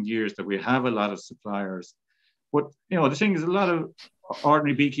in recent years that we have a lot of suppliers. But, the thing is, a lot of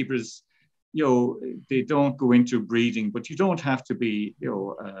ordinary beekeepers, they don't go into breeding, but you don't have to be,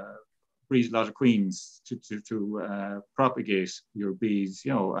 breed a lot of queens to propagate your bees.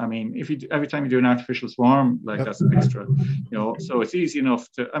 I mean, every time you do an artificial swarm, like that's an extra, so it's easy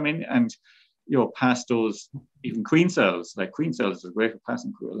enough to, and pass those even queen cells. Like queen cells is a way of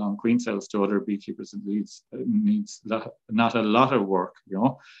passing along queen cells to other beekeepers. It needs not a lot of work,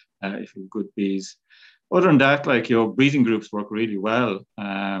 if you have good bees. Other than that, breeding groups work really well.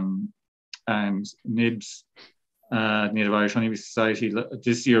 And NIBS, Native Irish Honeybee Society,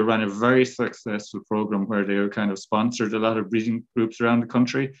 this year ran a very successful program where they kind of sponsored a lot of breeding groups around the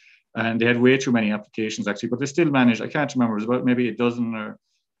country. And they had way too many applications, actually, but they still managed, I can't remember, it was about maybe a dozen or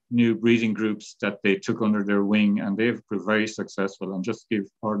new breeding groups that they took under their wing, and they've proved very successful and just give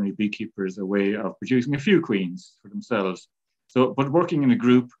ordinary beekeepers a way of producing a few queens for themselves. So, but working in a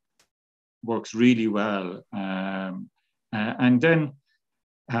group works really well. And then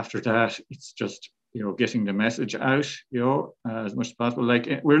after that, it's just, getting the message out, as much as possible.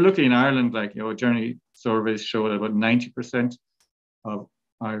 Like we're looking in Ireland, journey surveys show that about 90% of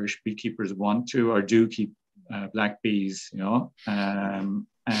Irish beekeepers want to or do keep black bees, and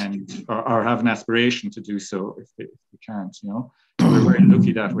or have an aspiration to do so if they can't, So we're very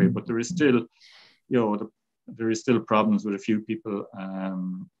lucky that way. But there is still, there is still problems with a few people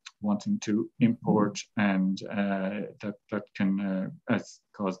wanting to import, and that can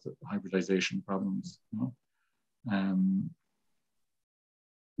cause the hybridization problems.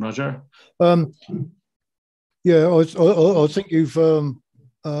 Roger? Yeah, I think you've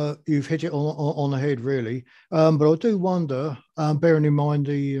hit it on the head, really. But I do wonder, bearing in mind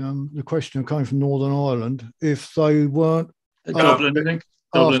the question came from Northern Ireland, if they weren't Dublin, I think.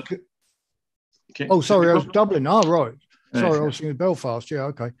 Dublin. Okay. Oh, sorry, I was Dublin. Oh, right. Sorry, I was thinking Belfast. Yeah,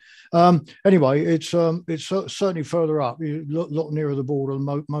 okay. Anyway, it's certainly further up, a lot nearer the border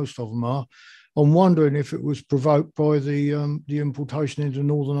than most of them are. I'm wondering if it was provoked by the importation into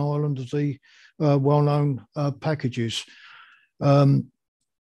Northern Ireland of the well-known packages. If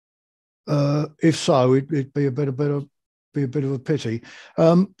so, it'd be a bit of a pity.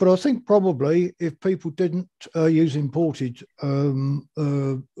 But I think probably if people didn't use imported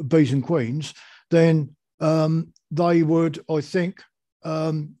bees and queens, then they would, I think,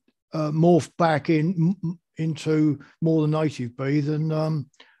 morph back into more the native bee than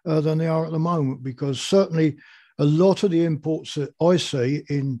they are at the moment. Because certainly a lot of the imports that I see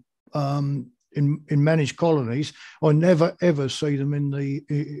in managed colonies, I never ever see them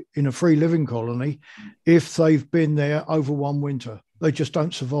in a free living colony if they've been there over one winter. They just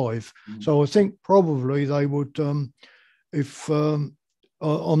don't survive. So I think probably they would, if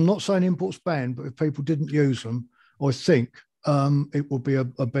I'm not saying imports banned, but if people didn't use them, I think it would be a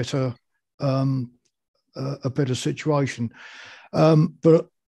better situation. But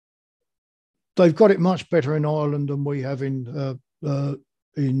they've got it much better in Ireland than we have in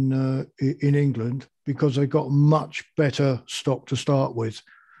England, because they've got much better stock to start with.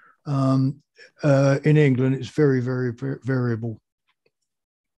 In England, it's very, very, very variable.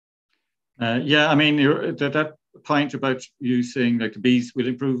 Yeah, I mean, that point about you saying like the bees will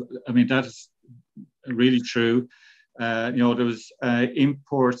improve, I mean, that is really true. There was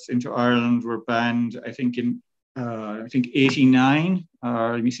imports into Ireland were banned, I think in 89,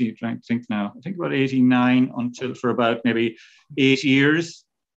 or let me see, trying to think now. I think about 89 until for about maybe 8 years.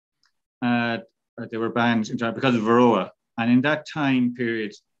 They were banned because of Varroa. And in that time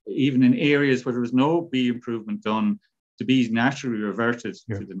period, even in areas where there was no bee improvement done, the bees naturally reverted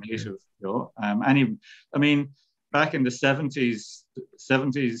to the native. I mean, back in the 70s,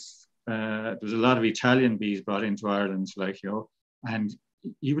 there was a lot of Italian bees brought into Ireland, and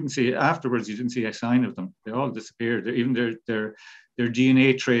you wouldn't see afterwards. You didn't see a sign of them. They all disappeared. Even their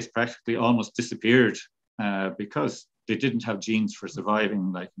DNA trace practically almost disappeared because they didn't have genes for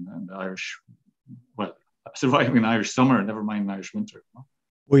surviving, like in the Irish, surviving an Irish summer, never mind an Irish winter.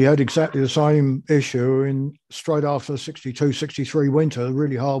 We had exactly the same issue straight after the 62, 63 winter, a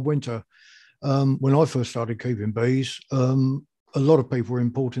really hard winter. When I first started keeping bees, a lot of people were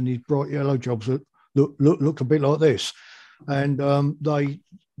importing these bright yellow jobs that looked a bit like this, and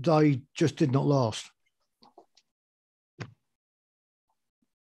they just did not last.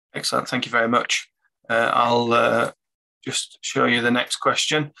 Excellent. Thank you very much. I'll just show you the next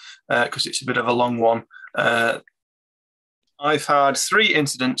question because it's a bit of a long one. I've had 3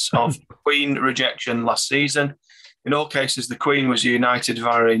 incidents of queen rejection last season. In all cases, the queen was united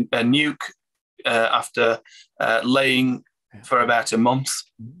via a nuke after laying for about a month.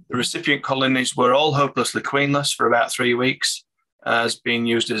 The recipient colonies were all hopelessly queenless for about 3 weeks, as being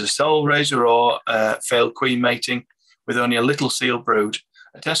used as a soul raiser or failed queen mating with only a little seal brood.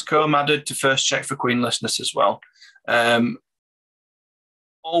 A test comb added to first check for queenlessness as well.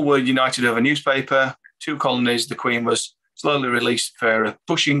 All were united over newspaper. 2 colonies, the queen was slowly released for a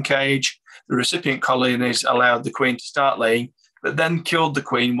pushing cage. The recipient colonies allowed the queen to start laying, but then killed the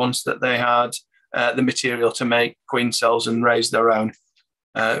queen once that they had the material to make queen cells and raise their own.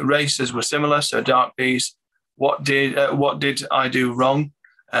 Races were similar, so dark bees. What did I do wrong?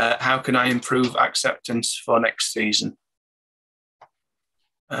 How can I improve acceptance for next season?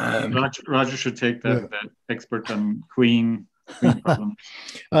 Roger should take that expert on queen problem.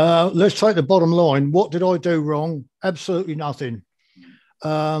 Let's take the bottom line. What did I do wrong? Absolutely nothing.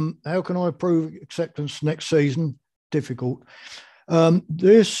 How can I improve acceptance next season? Difficult.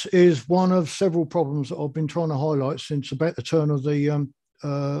 This is one of several problems that I've been trying to highlight since about the turn of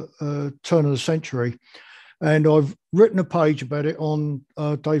the century, and I've written a page about it on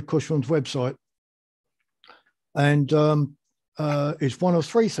Dave Cushman's website. And it's one of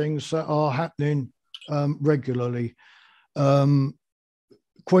 3 things that are happening regularly.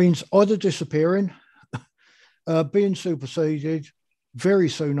 Queens either disappearing, being superseded very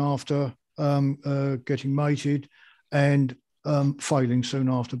soon after getting mated, and failing soon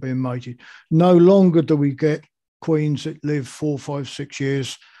after being mated. No longer do we get queens that live 4, 5, 6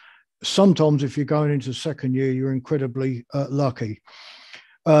 years. Sometimes if you're going into the 2nd year, you're incredibly lucky.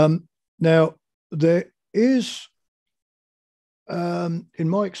 Now, there is, in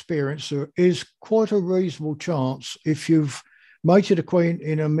my experience, there is quite a reasonable chance if you've mated a queen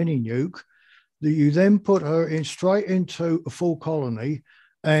in a mini nuke, that you then put her in straight into a full colony,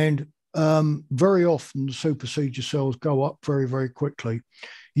 and very often the supersedure cells go up very, very quickly.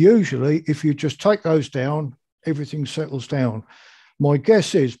 Usually, if you just take those down, everything settles down. My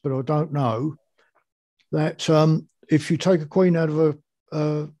guess is, but I don't know, that if you take a queen out of a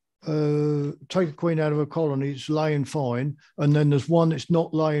colony, it's laying fine, and then there's one that's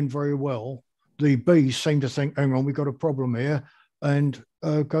not laying very well, the bees seem to think, hang on, we've got a problem here, and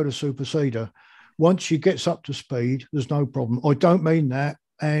go to superseder. Once she gets up to speed, there's no problem. I don't mean that.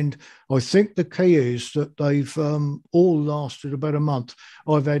 And I think the key is that they've all lasted about a month.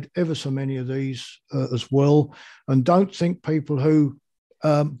 I've had ever so many of these as well, and don't think people who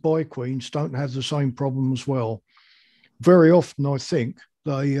buy queens don't have the same problem as well. Very often, I think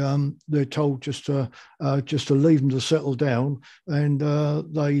they're told just to leave them to settle down, and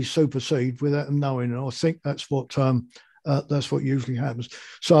they supersede without them knowing. And I think that's what usually happens.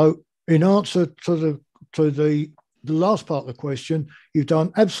 So, in answer to the last part of the question, you've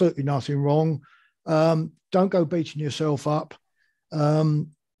done absolutely nothing wrong. Don't go beating yourself up,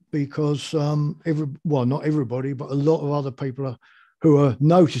 because not everybody, but a lot of other people who are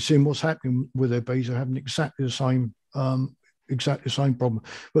noticing what's happening with their bees are having exactly the same problem.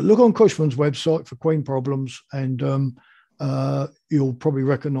 But look on Cushman's website for queen problems, and you'll probably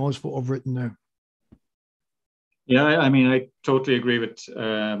recognise what I've written there. Yeah, I mean, I totally agree with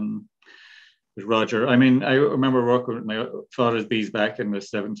Roger. I mean, I remember working with my father's bees back in the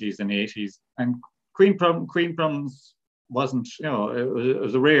 70s and 80s, and queen problems wasn't, it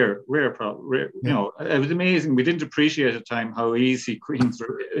was a rare problem. It was amazing. We didn't appreciate at the time how easy queens,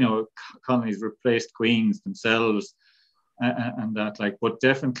 colonies replaced queens themselves, and that, but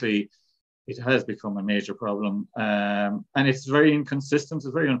definitely it has become a major problem, and it's very inconsistent.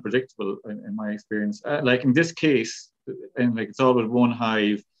 It's very unpredictable in my experience. Like in this case, and it's all with one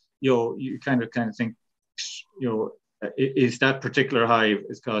hive. You kind of think, is that particular hive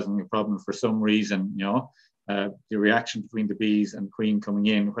is causing a problem for some reason? The reaction between the bees and queen coming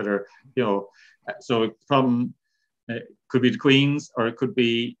in, whether so the problem could be the queens, or it could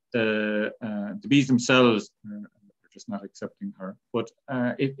be the bees themselves are just not accepting her. But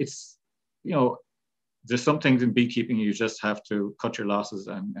it's there's some things in beekeeping you just have to cut your losses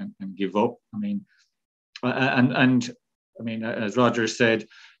and give up. I mean, as Roger said,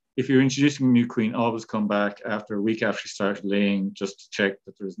 if you're introducing a new queen, always come back after a week after she started laying, just to check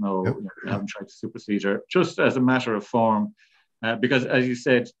that there's no, you haven't tried to supersede her, just as a matter of form, because as you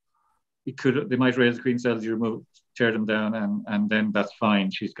said, they might raise the queen cells, you tear them down, and then that's fine.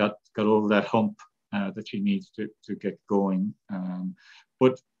 She's got over that hump that she needs to get going.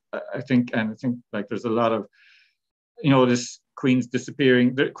 But I think there's a lot of, this queens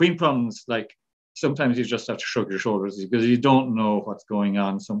disappearing. The queen problems, like sometimes you just have to shrug your shoulders because you don't know what's going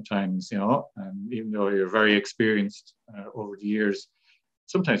on sometimes, you know, and even though you're very experienced over the years,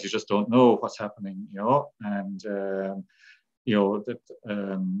 sometimes you just don't know what's happening, you know, and you know, that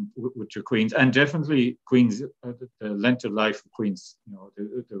with your queens, and definitely queens, the length of life of queens, you know, they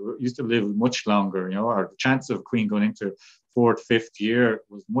used to live much longer, you know, or the chance of a queen going into 4th, 5th year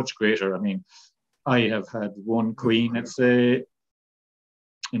was much greater. I mean, I have had one queen, let's say,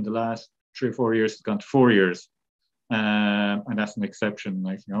 in the last 3 or 4 years, it's gone to 4 years, and that's an exception,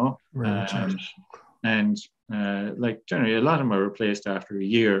 like, you know, and like generally a lot of them are replaced after a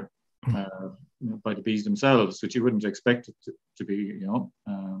year. You know, by the bees themselves, which you wouldn't expect it to be, you know.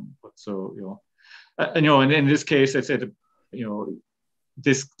 But so, you know, and you know, and in this case, I said, you know,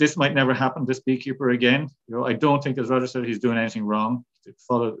 this might never happen. This beekeeper again, you know, I don't think, as Roger said, he's doing anything wrong. He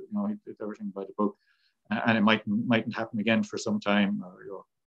followed, you know, he did everything by the book, and it mightn't happen again for some time. Or, you know,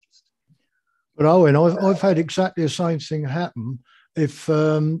 but Owen, I've had exactly the same thing happen. If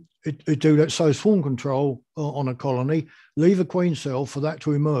it do, let's say, swarm control on a colony, leave a queen cell for that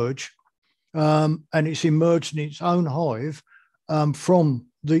to emerge. And it's emerged in its own hive from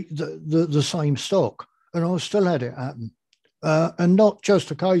the same stock, and I've still had it happen, and not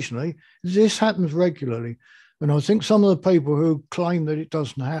just occasionally. This happens regularly, and I think some of the people who claim that it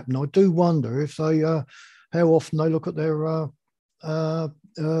doesn't happen, I do wonder if they how often they look at their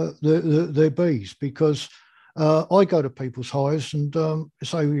bees, because I go to people's hives and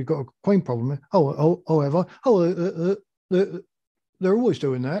say, well, you've got a queen problem. They're always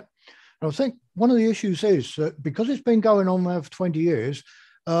doing that. I think one of the issues is that because it's been going on now for 20 years,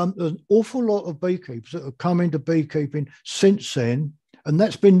 there's an awful lot of beekeepers that have come into beekeeping since then, and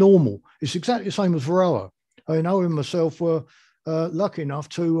that's been normal. It's exactly the same as Varroa. I know and myself were lucky enough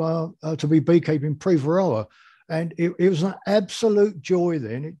to be beekeeping pre-Varroa, and it was an absolute joy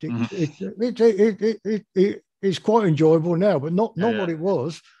then. It's quite enjoyable now, but not what it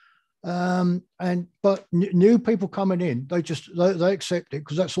was. But new people coming in, they accept it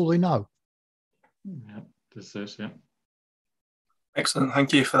because that's all they know. Yeah, this is, yeah. Excellent,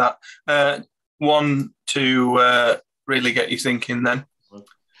 thank you for that. One to really get you thinking then.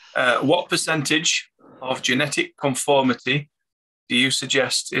 What percentage of genetic conformity do you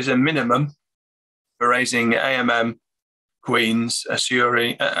suggest is a minimum for raising AMM queens,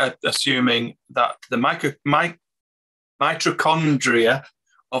 assuming that the mitochondria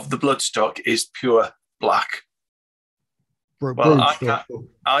of the bloodstock is pure black? Well,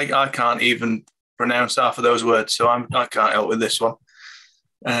 I can't even pronounce half of those words, so I can't help with this one.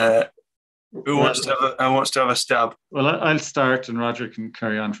 Who wants to have a stab? Well, I'll start, and Roger can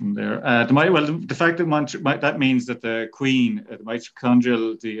carry on from there. The fact that that means that the queen, the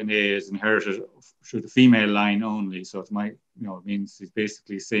mitochondrial DNA, is inherited through the female line only. So it might, you know, it means he's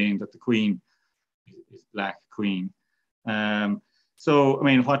basically saying that the queen is black queen. So I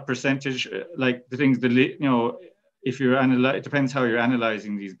mean, what percentage? Like the things that, you know, if you're it depends how you're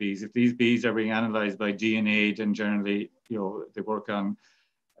analyzing these bees. If these bees are being analyzed by DNA, then generally, you know, they work on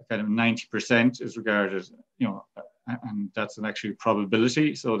kind of 90% is regarded, you know, and that's an actual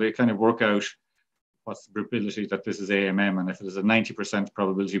probability. So they kind of work out what's the probability that this is AMM, and if there's a 90%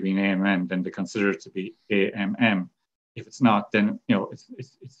 probability of being AMM, then they consider it to be AMM. If it's not, then, you know, it's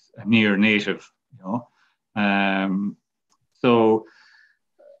a near native, you know. So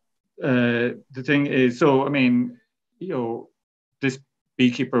the thing is, so I mean, you know, this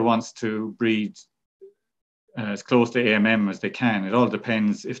beekeeper wants to breed as close to AMM as they can. It all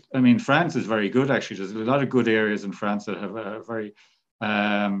depends. France is very good, actually. There's a lot of good areas in France that have a very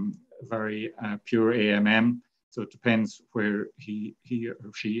pure AMM. So it depends where he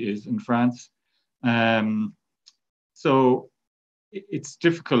or she is in France. So it's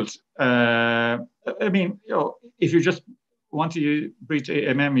difficult. I mean, you know, if you just want to breed to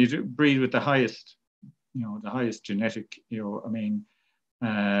AMM, you do breed with the highest, you know, the highest genetic, you know, I mean,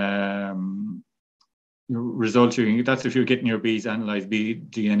 result that's if you're getting your bees analyzed bee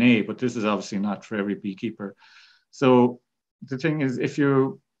DNA, but this is obviously not for every beekeeper. So the thing is, if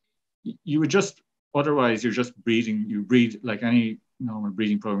you would just, otherwise you're just breeding, you breed like any normal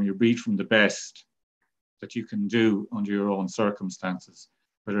breeding program, you breed from the best that you can do under your own circumstances.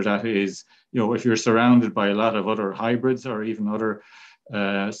 Whether that is, you know, if you're surrounded by a lot of other hybrids or even other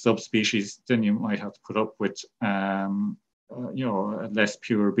subspecies, then you might have to put up with, you know, less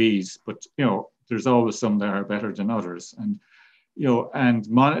pure bees. But, you know, there's always some that are better than others. And, you know, and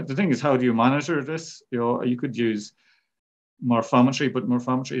the thing is, how do you monitor this? You know, you could use morphometry, but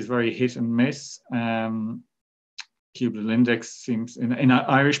morphometry is very hit and miss. Cubital index seems, in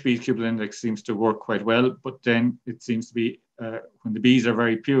Irish bees, cubital index seems to work quite well, but then it seems to be when the bees are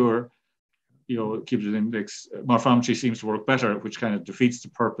very pure, cubital index morphometry seems to work better, which kind of defeats the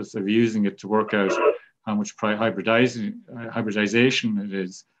purpose of using it to work out how much hybridization it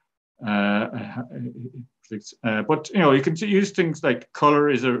is. But you can use things like color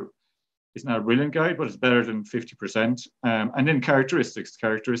is not a brilliant guide, but it's better than 50%. And then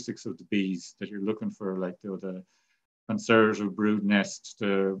characteristics of the bees that you're looking for, like the conservative brood nest,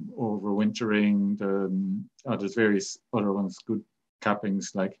 the overwintering, there's various other ones, good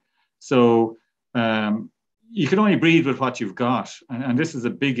cappings, like. So you can only breed with what you've got. And this is a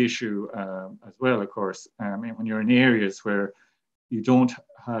big issue as well, of course. When you're in areas where you don't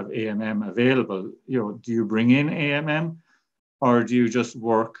have AMM available, do you bring in AMM, or do you just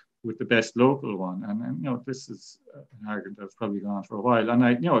work with the best local one? And this is an argument that's probably gone on for a while. And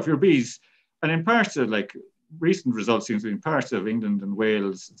if your bees, and in parts of, like, recent results seems to be in parts of England and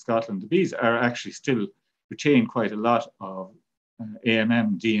Wales and Scotland, the bees are actually still retain quite a lot of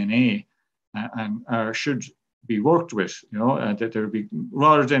AMM DNA and should be worked with, that there would be,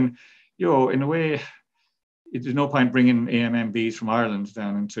 rather than, in a way, there's no point bringing AMM bees from Ireland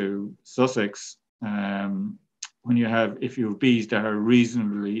down into Sussex when if you have bees that are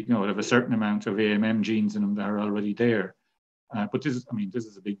reasonably, have a certain amount of AMM genes in them that are already there. But this is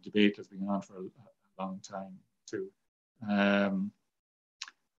a big debate that's been on for a long time too.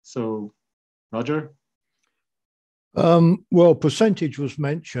 So, Roger? Well, percentage was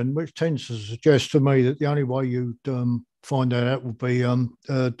mentioned, which tends to suggest to me that the only way you'd find that out would be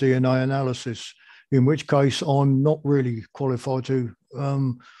DNA analysis, in which case I'm not really qualified to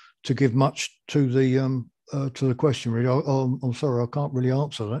give much to the question. Really, I'm sorry, I can't really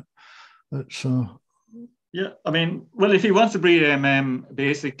answer that. That's yeah. Well, if he wants to breed AMM,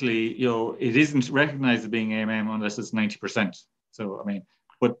 basically, it isn't recognised as being AMM unless it's 90%. So,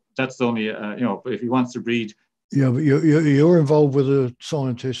 but that's only but if he wants to breed. Yeah, but you're involved with the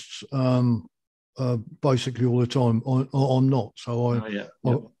scientists basically all the time. I'm not, so I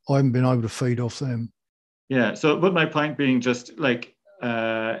haven't been able to feed off them. Yeah. So, but my point being, just like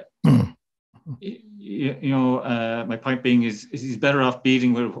my point being is he's better off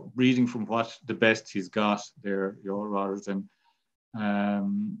breeding from what the best he's got there, rather than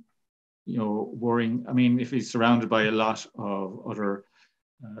worrying. If he's surrounded by a lot of other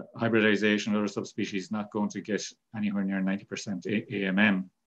hybridization, other subspecies, not going to get anywhere near 90% AMM.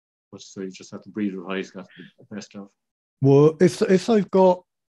 But so you just have to breed with what he's got the best of. Well, if they've got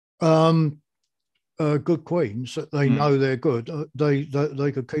good queens that they know they're good, they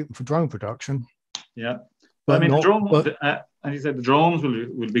could keep them for drone production. Yeah, but and he said the drones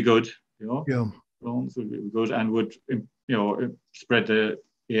will be good. Yeah, drones will be good and would spread the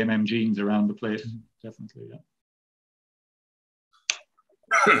AMM genes around the place. Definitely, yeah.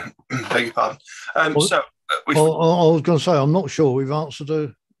 Beg your pardon. I was going to say, I'm not sure we've answered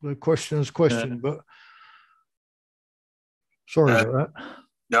the questioner's question, but sorry about that.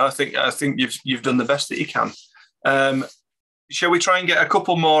 No, I think you've done the best that you can. Shall we try and get a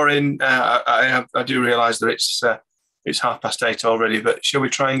couple more in? I do realise that it's 8:30 already, but shall we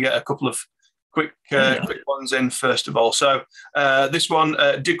try and get a couple of quick ones in first of all? So this one: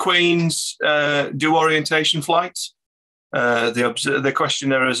 do queens do orientation flights? The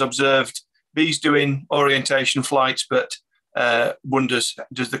questioner has observed bees doing orientation flights, but wonders,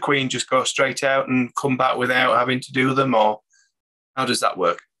 does the queen just go straight out and come back without having to do them, or how does that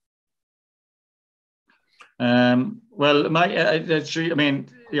work? Well, I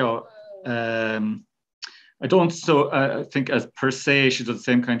don't think as per se she does the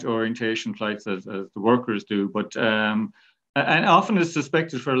same kind of orientation flights as the workers do, but and often it's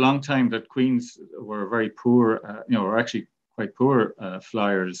suspected for a long time that queens were very poor, or actually quite poor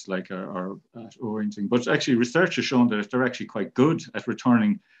flyers, like are at orienting. But actually, research has shown that they're actually quite good at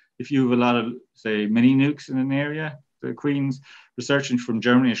returning. If you have a lot of, say, mini nukes in an area, the queens, research from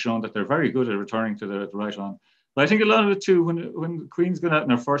Germany has shown that they're very good at returning to the right on. But I think a lot of it too, when the queen's going out in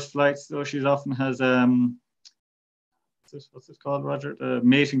her first flights, though, she often has what's it called, Roger? The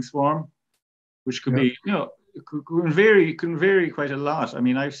mating swarm, which could be, can vary quite a lot.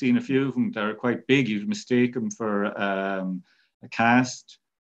 I've seen a few of them that are quite big. You'd mistake them for a cast,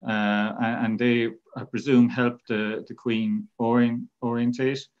 and they, I presume, help the queen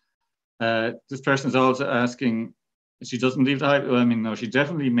orientate. This person is also asking, she doesn't leave the hive. Well, no, she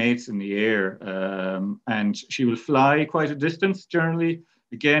definitely mates in the air, and she will fly quite a distance generally.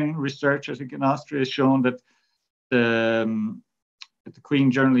 Again, research, I think, in Austria has shown that the queen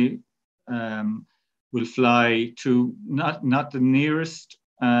generally will fly to not the nearest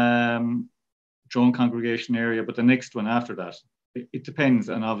drone congregation area, but the next one after that. it depends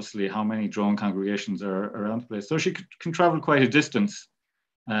on obviously how many drone congregations are around the place. So she can travel quite a distance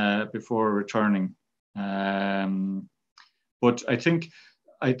before returning. But I think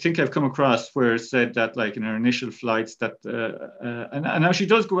I've come across where it said that, like in her initial flights, that and now she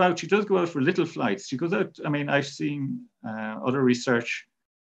does go out. She does go out for little flights. She goes out. I mean, I've seen other research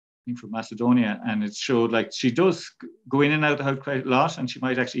from Macedonia, and it showed like she does go in and out of the hive quite a lot, and she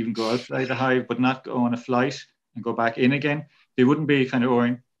might actually even go outside the hive, but not go on a flight and go back in again. They wouldn't be kind of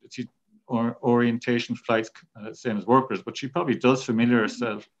orientation flights, same as workers, but she probably does familiarize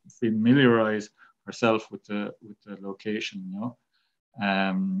herself with the location, you know.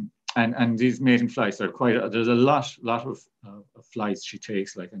 And these mating flights are quite. There's a lot of flights she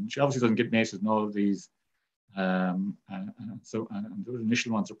takes, like, and she obviously doesn't get mated in all of these. And the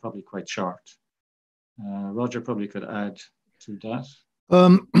initial ones are probably quite short. Roger probably could add to that.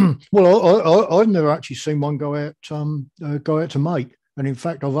 Well, I've never actually seen one go out to mate, and in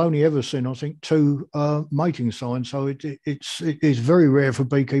fact, I've only ever seen, I think, 2 mating signs. So it's very rare for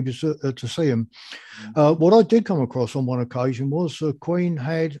beekeepers to see them. What I did come across on one occasion was the queen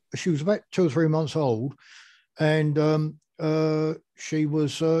she was about 2 or 3 months old, and she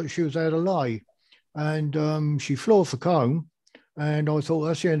was out of lay, and she flew off the comb, and I thought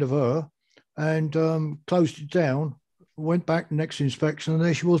that's the end of her, and closed it down. Went back next inspection, and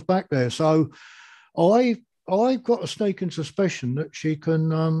there she was back there. So I've got a sneaking suspicion that she can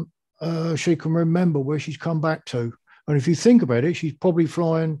remember where she's come back to. And if you think about it, she's probably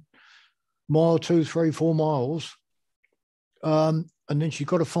flying mile, 2, 3, 4 miles, and then she's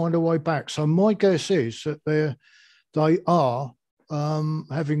got to find her way back. So my guess is that they are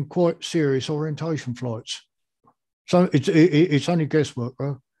having quite serious orientation flights. So it's only guesswork,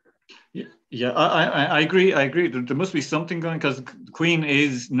 right? Yeah, I agree. There must be something going, because the queen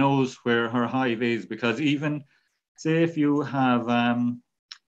knows where her hive is, because even say if you have a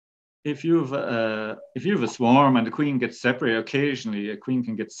swarm and the queen gets separated, occasionally a queen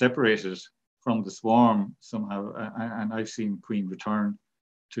can get separated from the swarm somehow, and I've seen queen return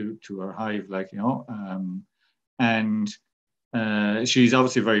to her hive, like, you know, and she's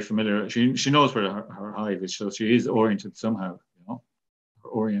obviously very familiar. She knows where her hive is, so she is oriented somehow, you know,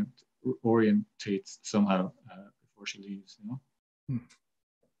 orientates somehow before she leaves, you know.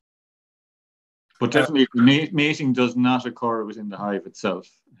 But definitely, mating does not occur within the hive itself.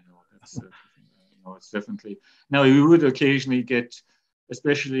 You know, that's you know, it's definitely. Now, you would occasionally get,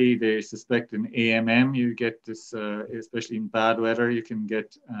 especially they suspect in AMM, you get this, especially in bad weather, you can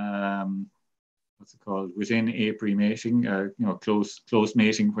get what's it called, within apiary mating, you know, close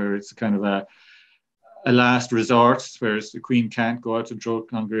mating, where it's kind of a last resort, whereas the queen can't go out to drone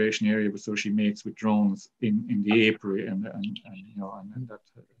congregation area, but so she mates with drones in the apiary, and you know, and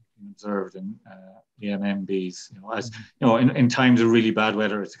that's been observed in AMM bees. You know, as you know, in times of really bad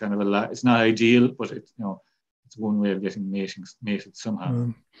weather, it's kind of it's not ideal, but it's, you know, it's one way of getting mated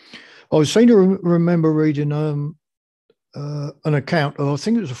somehow. I seem to remember reading an account of, I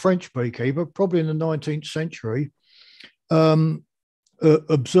think it was a French beekeeper, probably in the 19th century,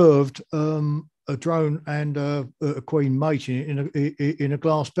 observed a drone and a queen mating in a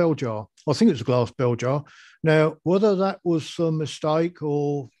glass bell jar. I think it was a glass bell jar. Now, whether that was a mistake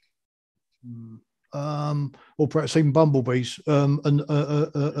or perhaps even bumblebees, and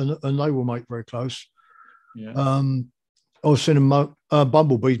they will mate very close. Yeah. I've seen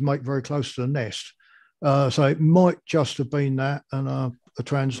bumblebees mate very close to the nest. So it might just have been that and a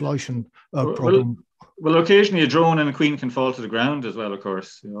translation problem. Well, occasionally a drone and a queen can fall to the ground as well, of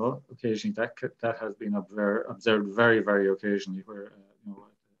course. You know, occasionally that has been observed very, very occasionally, where you know, a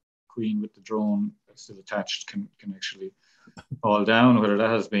queen with the drone still attached can actually fall down. Whether that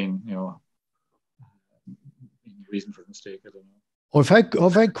has been, you know, a reason for a mistake, I don't know.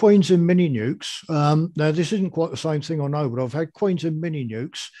 I've had queens in mini nukes. Now this isn't quite the same thing, I know, but I've had queens in mini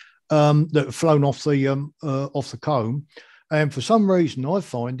nukes that have flown off the comb. And for some reason, I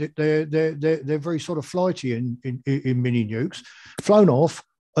find that they're very sort of flighty in mini nukes, flown off,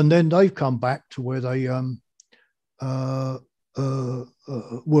 and then they've come back to where they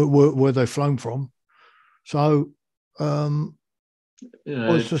where they've flown from. So I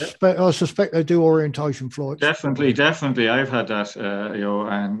suspect they do orientation flights. Definitely, I've had that. You know,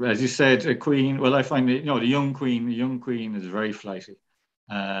 and as you said, a queen. Well, I find that, you know, the young queen is very flighty,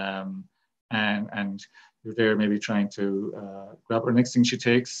 and you're there maybe trying to grab her. Next thing, she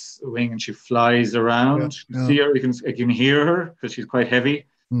takes a wing and she flies around. You see her, you can hear her because she's quite heavy.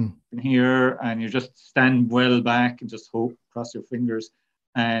 You can hear her, and you just stand well back and just hope, cross your fingers.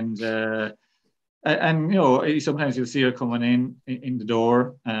 And you know, sometimes you'll see her coming in the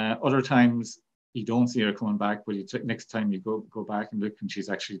door. Other times you don't see her coming back, but next time you go back and look, and she's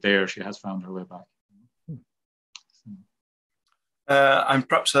actually there. She has found her way back. And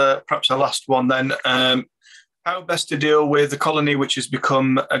perhaps a last one then. How best to deal with a colony which has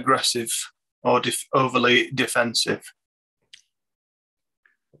become aggressive or overly defensive?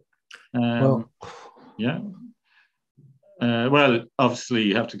 Well, obviously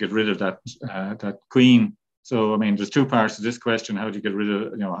you have to get rid of that queen. So, I mean, there's two parts to this question. How do you get rid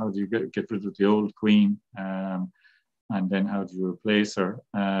of, how do you get rid of the old queen? And then how do you replace her?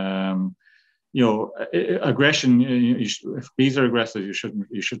 Aggression, if bees are aggressive, you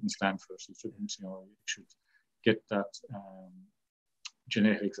shouldn't stand for it. You shouldn't, you should get that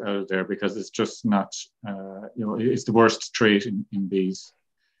genetics out of there, because it's just not, it's the worst trait in bees.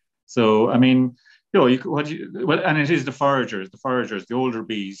 So, I mean, and it is the foragers. The foragers, the older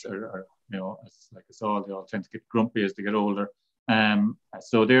bees are like us all, they all tend to get grumpy as they get older.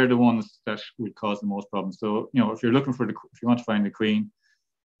 So they're the ones that would cause the most problems. So, if you're looking if you want to find the queen,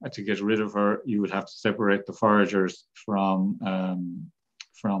 to get rid of her, you would have to separate the foragers from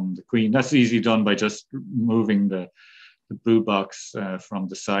the queen. That's easily done by just moving the brood box from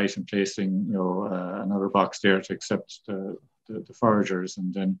the site and placing another box there to accept the foragers,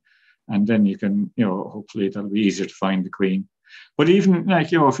 and then you can hopefully that'll be easier to find the queen. But even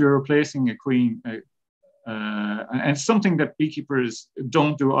if you're replacing a queen, and something that beekeepers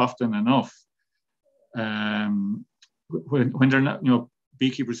don't do often enough, when they're not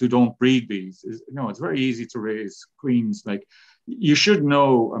beekeepers who don't breed bees, it's very easy to raise queens. Like, you should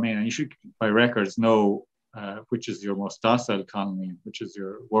know, and you should by records know which is your most docile colony, which is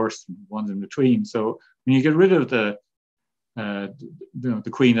your worst, ones in between. So when you get rid of the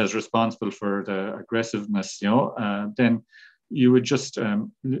queen that's responsible for the aggressiveness, then you would just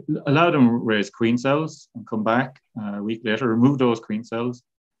allow them to raise queen cells and come back a week later, remove those queen cells,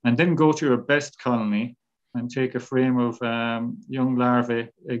 and then go to your best colony and take a frame of young larvae,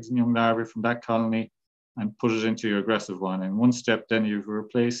 eggs and young larvae from that colony, and put it into your aggressive one. And one step, then you're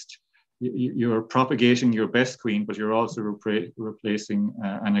propagating your best queen, but you're also replacing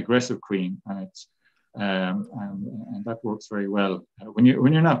an aggressive queen, and that works very well when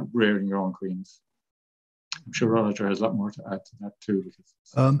you're not rearing your own queens. I'm sure Roger has a lot more to add to that too.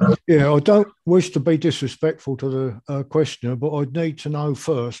 I don't wish to be disrespectful to the questioner, but I'd need to know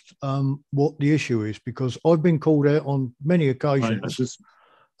first what the issue is, because I've been called out on many occasions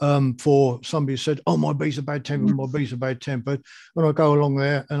for somebody who said, "Oh, my bees are bad tempered, my bees are bad tempered," and I go along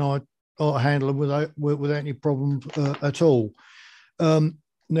there and I handle them without any problem at all.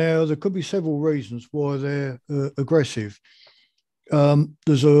 Now, there could be several reasons why they're aggressive.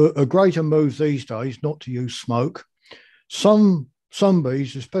 There's a greater move these days not to use smoke. Some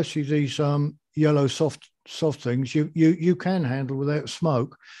bees, especially these yellow soft things, you can handle without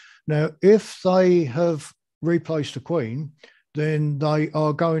smoke. Now, if they have replaced a queen, then they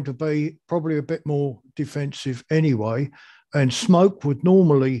are going to be probably a bit more defensive anyway, and smoke would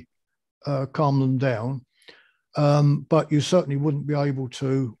normally calm them down, but you certainly wouldn't be able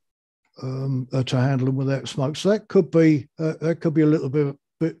to handle them without smoke. So that could be a little bit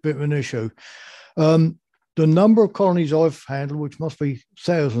of an issue. The number of colonies I've handled, which must be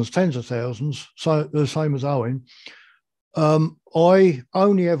thousands, tens of thousands, so the same as Owen, I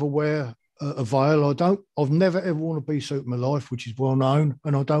only ever wear a veil. I've never ever worn a bee suit in my life, which is well known,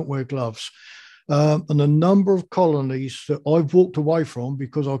 and I don't wear gloves. And the number of colonies that I've walked away from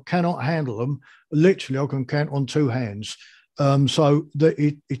because I cannot handle them, literally I can count on two hands. So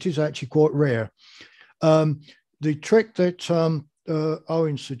it is actually quite rare. The trick that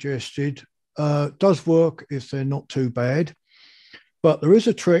Owen suggested does work if they're not too bad. But there is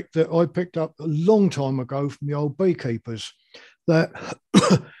a trick that I picked up a long time ago from the old beekeepers, that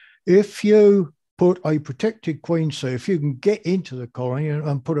if you put a protected queen cell, if you can get into the colony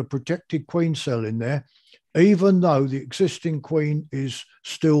and put a protected queen cell in there, even though the existing queen is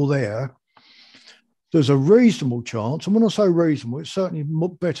still there, there's a reasonable chance, and when I say reasonable, it's certainly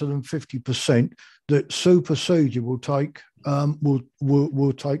better than 50%, that supersedure will take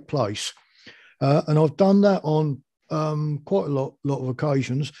place. And I've done that on quite a lot of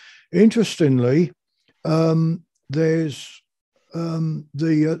occasions. Interestingly, there's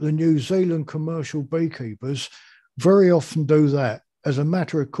the New Zealand commercial beekeepers very often do that as a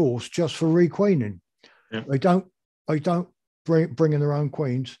matter of course, just for requeening. Yeah. They don't bring in their own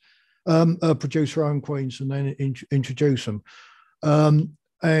queens, produce their own queens, and then introduce them.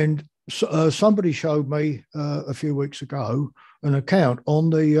 And somebody showed me a few weeks ago an account on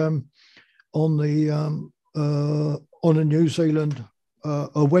the New Zealand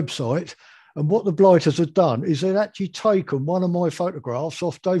website. And what the blighters had done is they'd actually taken one of my photographs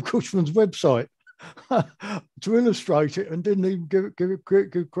off Dave Cushman's website. to illustrate it and didn't even give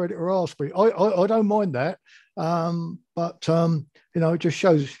credit or ask me. I don't mind that, but it just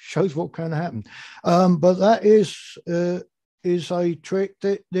shows what can happen. But that is a trick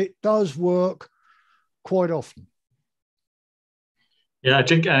that does work quite often. Yeah, I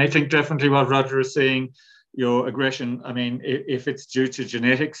think definitely what Roger is saying, aggression. I mean, if it's due to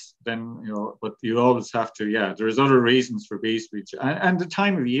genetics, then but you always have to. Yeah, there's other reasons for bees to be, and the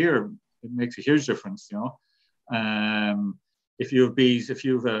time of year, it makes a huge difference. If you have bees, if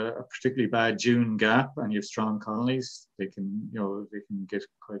you have a particularly bad June gap and you have strong colonies, they can get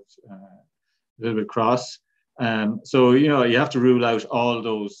quite a little bit cross. So you have to rule out all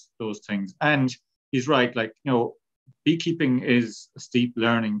those things. And he's right, beekeeping is a steep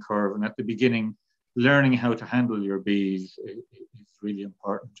learning curve, and at the beginning, learning how to handle your bees is really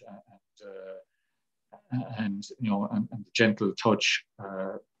important, and the gentle touch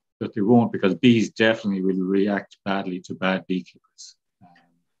that they won't, because bees definitely will react badly to bad beekeepers.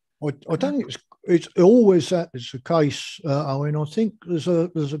 I don't think it's always that is the case, Owen. I think there's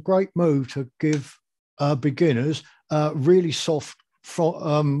a great move to give beginners really soft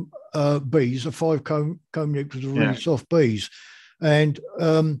bees, a 5-comb nucleus of really soft bees, and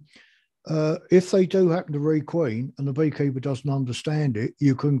if they do happen to requeen and the beekeeper doesn't understand it,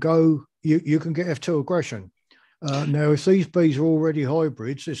 you can get F2 aggression. Now, if these bees are already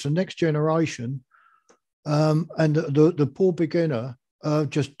hybrids, it's the next generation, and the poor beginner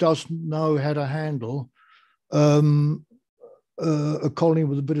just doesn't know how to handle a colony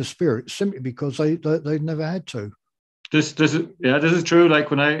with a bit of spirit, simply because they've never had to. This is true.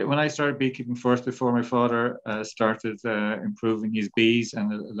 Like when I started beekeeping first, before my father started improving his bees,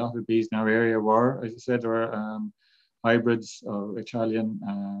 and a lot of bees in our area were, as you said, there were hybrids of Italian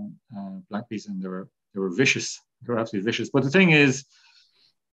black bees, and they were vicious. They were absolutely vicious. But the thing is,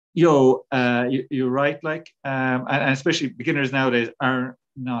 you're right. And especially beginners nowadays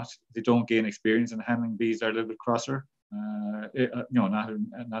they don't gain experience in handling bees. They're a little bit crosser.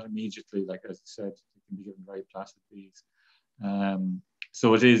 Not immediately, like as I said, you can be given very placid bees.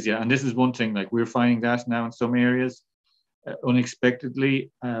 So it is, and this is one thing, like we're finding that now in some areas,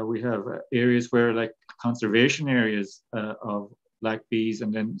 unexpectedly, we have areas where, like conservation areas of black bees,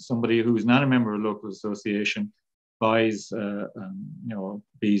 and then somebody who's not a member of a local association buys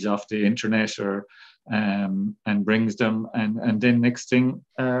bees off the internet or and brings them, and then next thing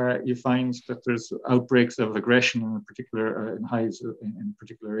you find that there's outbreaks of aggression in a particular in hives in a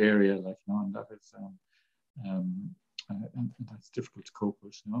particular area, and that is and that's difficult to cope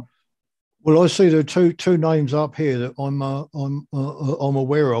with. Well, I see there are two names up here that I'm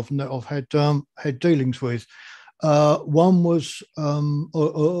aware of and that I've had dealings with. One was I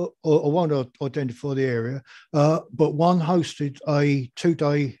won't identify the area, but one hosted a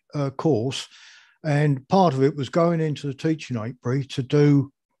 2-day course, and part of it was going into the teaching apiary to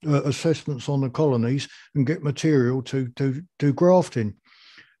do assessments on the colonies and get material to do grafting.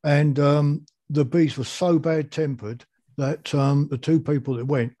 And the bees were so bad-tempered that the two people that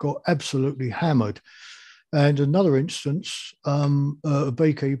went got absolutely hammered. And another instance, a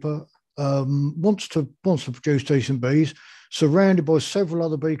beekeeper wants to produce decent bees, surrounded by several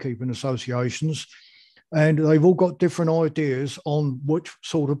other beekeeping associations, and they've all got different ideas on which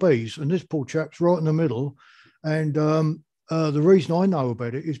sort of bees. And this poor chap's right in the middle. And the reason I know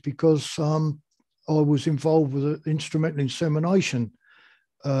about it is because I was involved with an instrumental insemination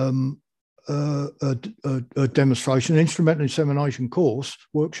a demonstration, instrumental insemination course,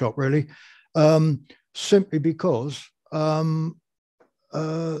 workshop really, simply because the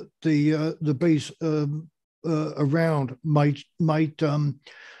bees around made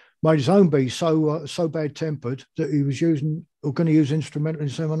his own bees so bad tempered that he was going to use instrumental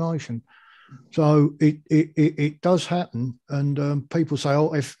insemination. So it does happen, and people say,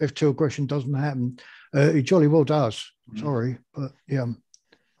 "Oh, F2 aggression doesn't happen." It jolly well does. Sorry, but yeah.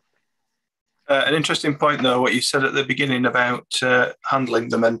 An interesting point, though, what you said at the beginning about handling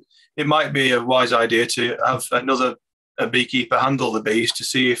them, and it might be a wise idea to have another beekeeper handle the bees to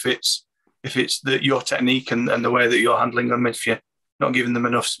see if it's your technique and the way that you're handling them. If you're not giving them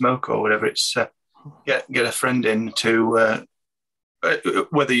enough smoke or whatever, it's get a friend in to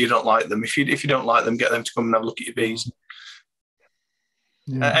whether you don't like them. If you don't like them, get them to come and have a look at your bees.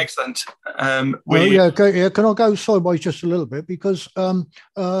 Yeah. Excellent. Can I go sideways just a little bit, because there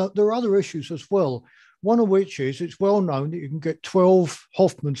are other issues as well. One of which is it's well known that you can get 12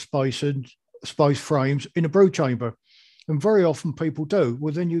 Hoffman space frames in a brood chamber, and very often people do.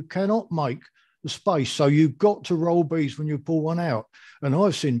 Well, then you cannot make the space, so you've got to roll bees when you pull one out. And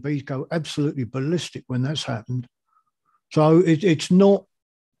I've seen bees go absolutely ballistic when that's happened. So it's not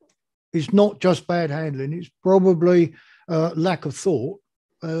is not just bad handling; it's probably lack of thought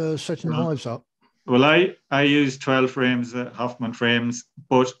setting hives up. Well, I use 12 frames, Hoffman frames,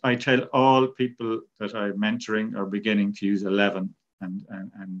 but I tell all people that I'm mentoring are beginning to use 11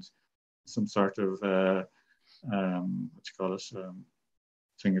 and some sort of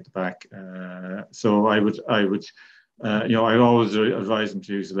thing at the back. So I would I always advise them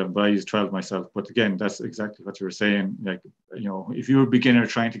to use 11, but I use 12 myself. But again, that's exactly what you were saying. Like, if you're a beginner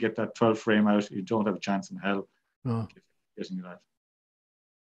trying to get that 12 frame out, you don't have a chance in hell getting it out.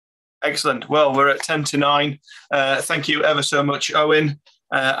 Excellent. Well, we're at 10 to 9. Thank you ever so much, Owen,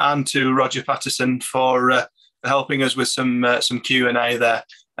 and to Roger Patterson for helping us with some Q&A there.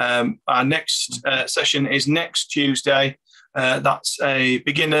 Our next session is next Tuesday. That's a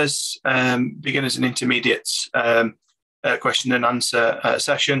beginners and intermediates question and answer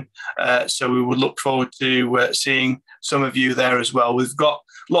session. So we would look forward to seeing some of you there as well. We've got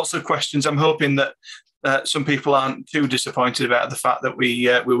lots of questions. I'm hoping that some people aren't too disappointed about the fact that we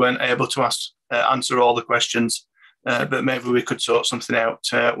weren't able to answer all the questions, but maybe we could sort something out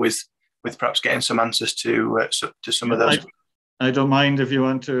with perhaps getting some answers to some of those. I don't mind if you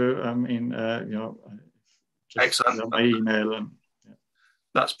want to. Excellent. My email and.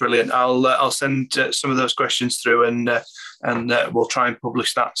 That's brilliant. I'll send some of those questions through, and we'll try and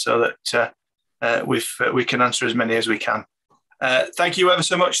publish that so that we can answer as many as we can. Thank you ever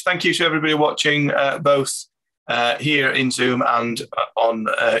so much. Thank you to everybody watching, both here in Zoom and on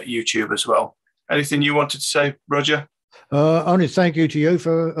YouTube as well. Anything you wanted to say, Roger? Only thank you to you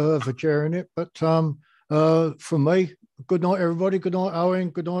for chairing it. But from me, good night, everybody. Good night,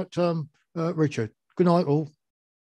 Owen. Good night, Richard. Good night, all.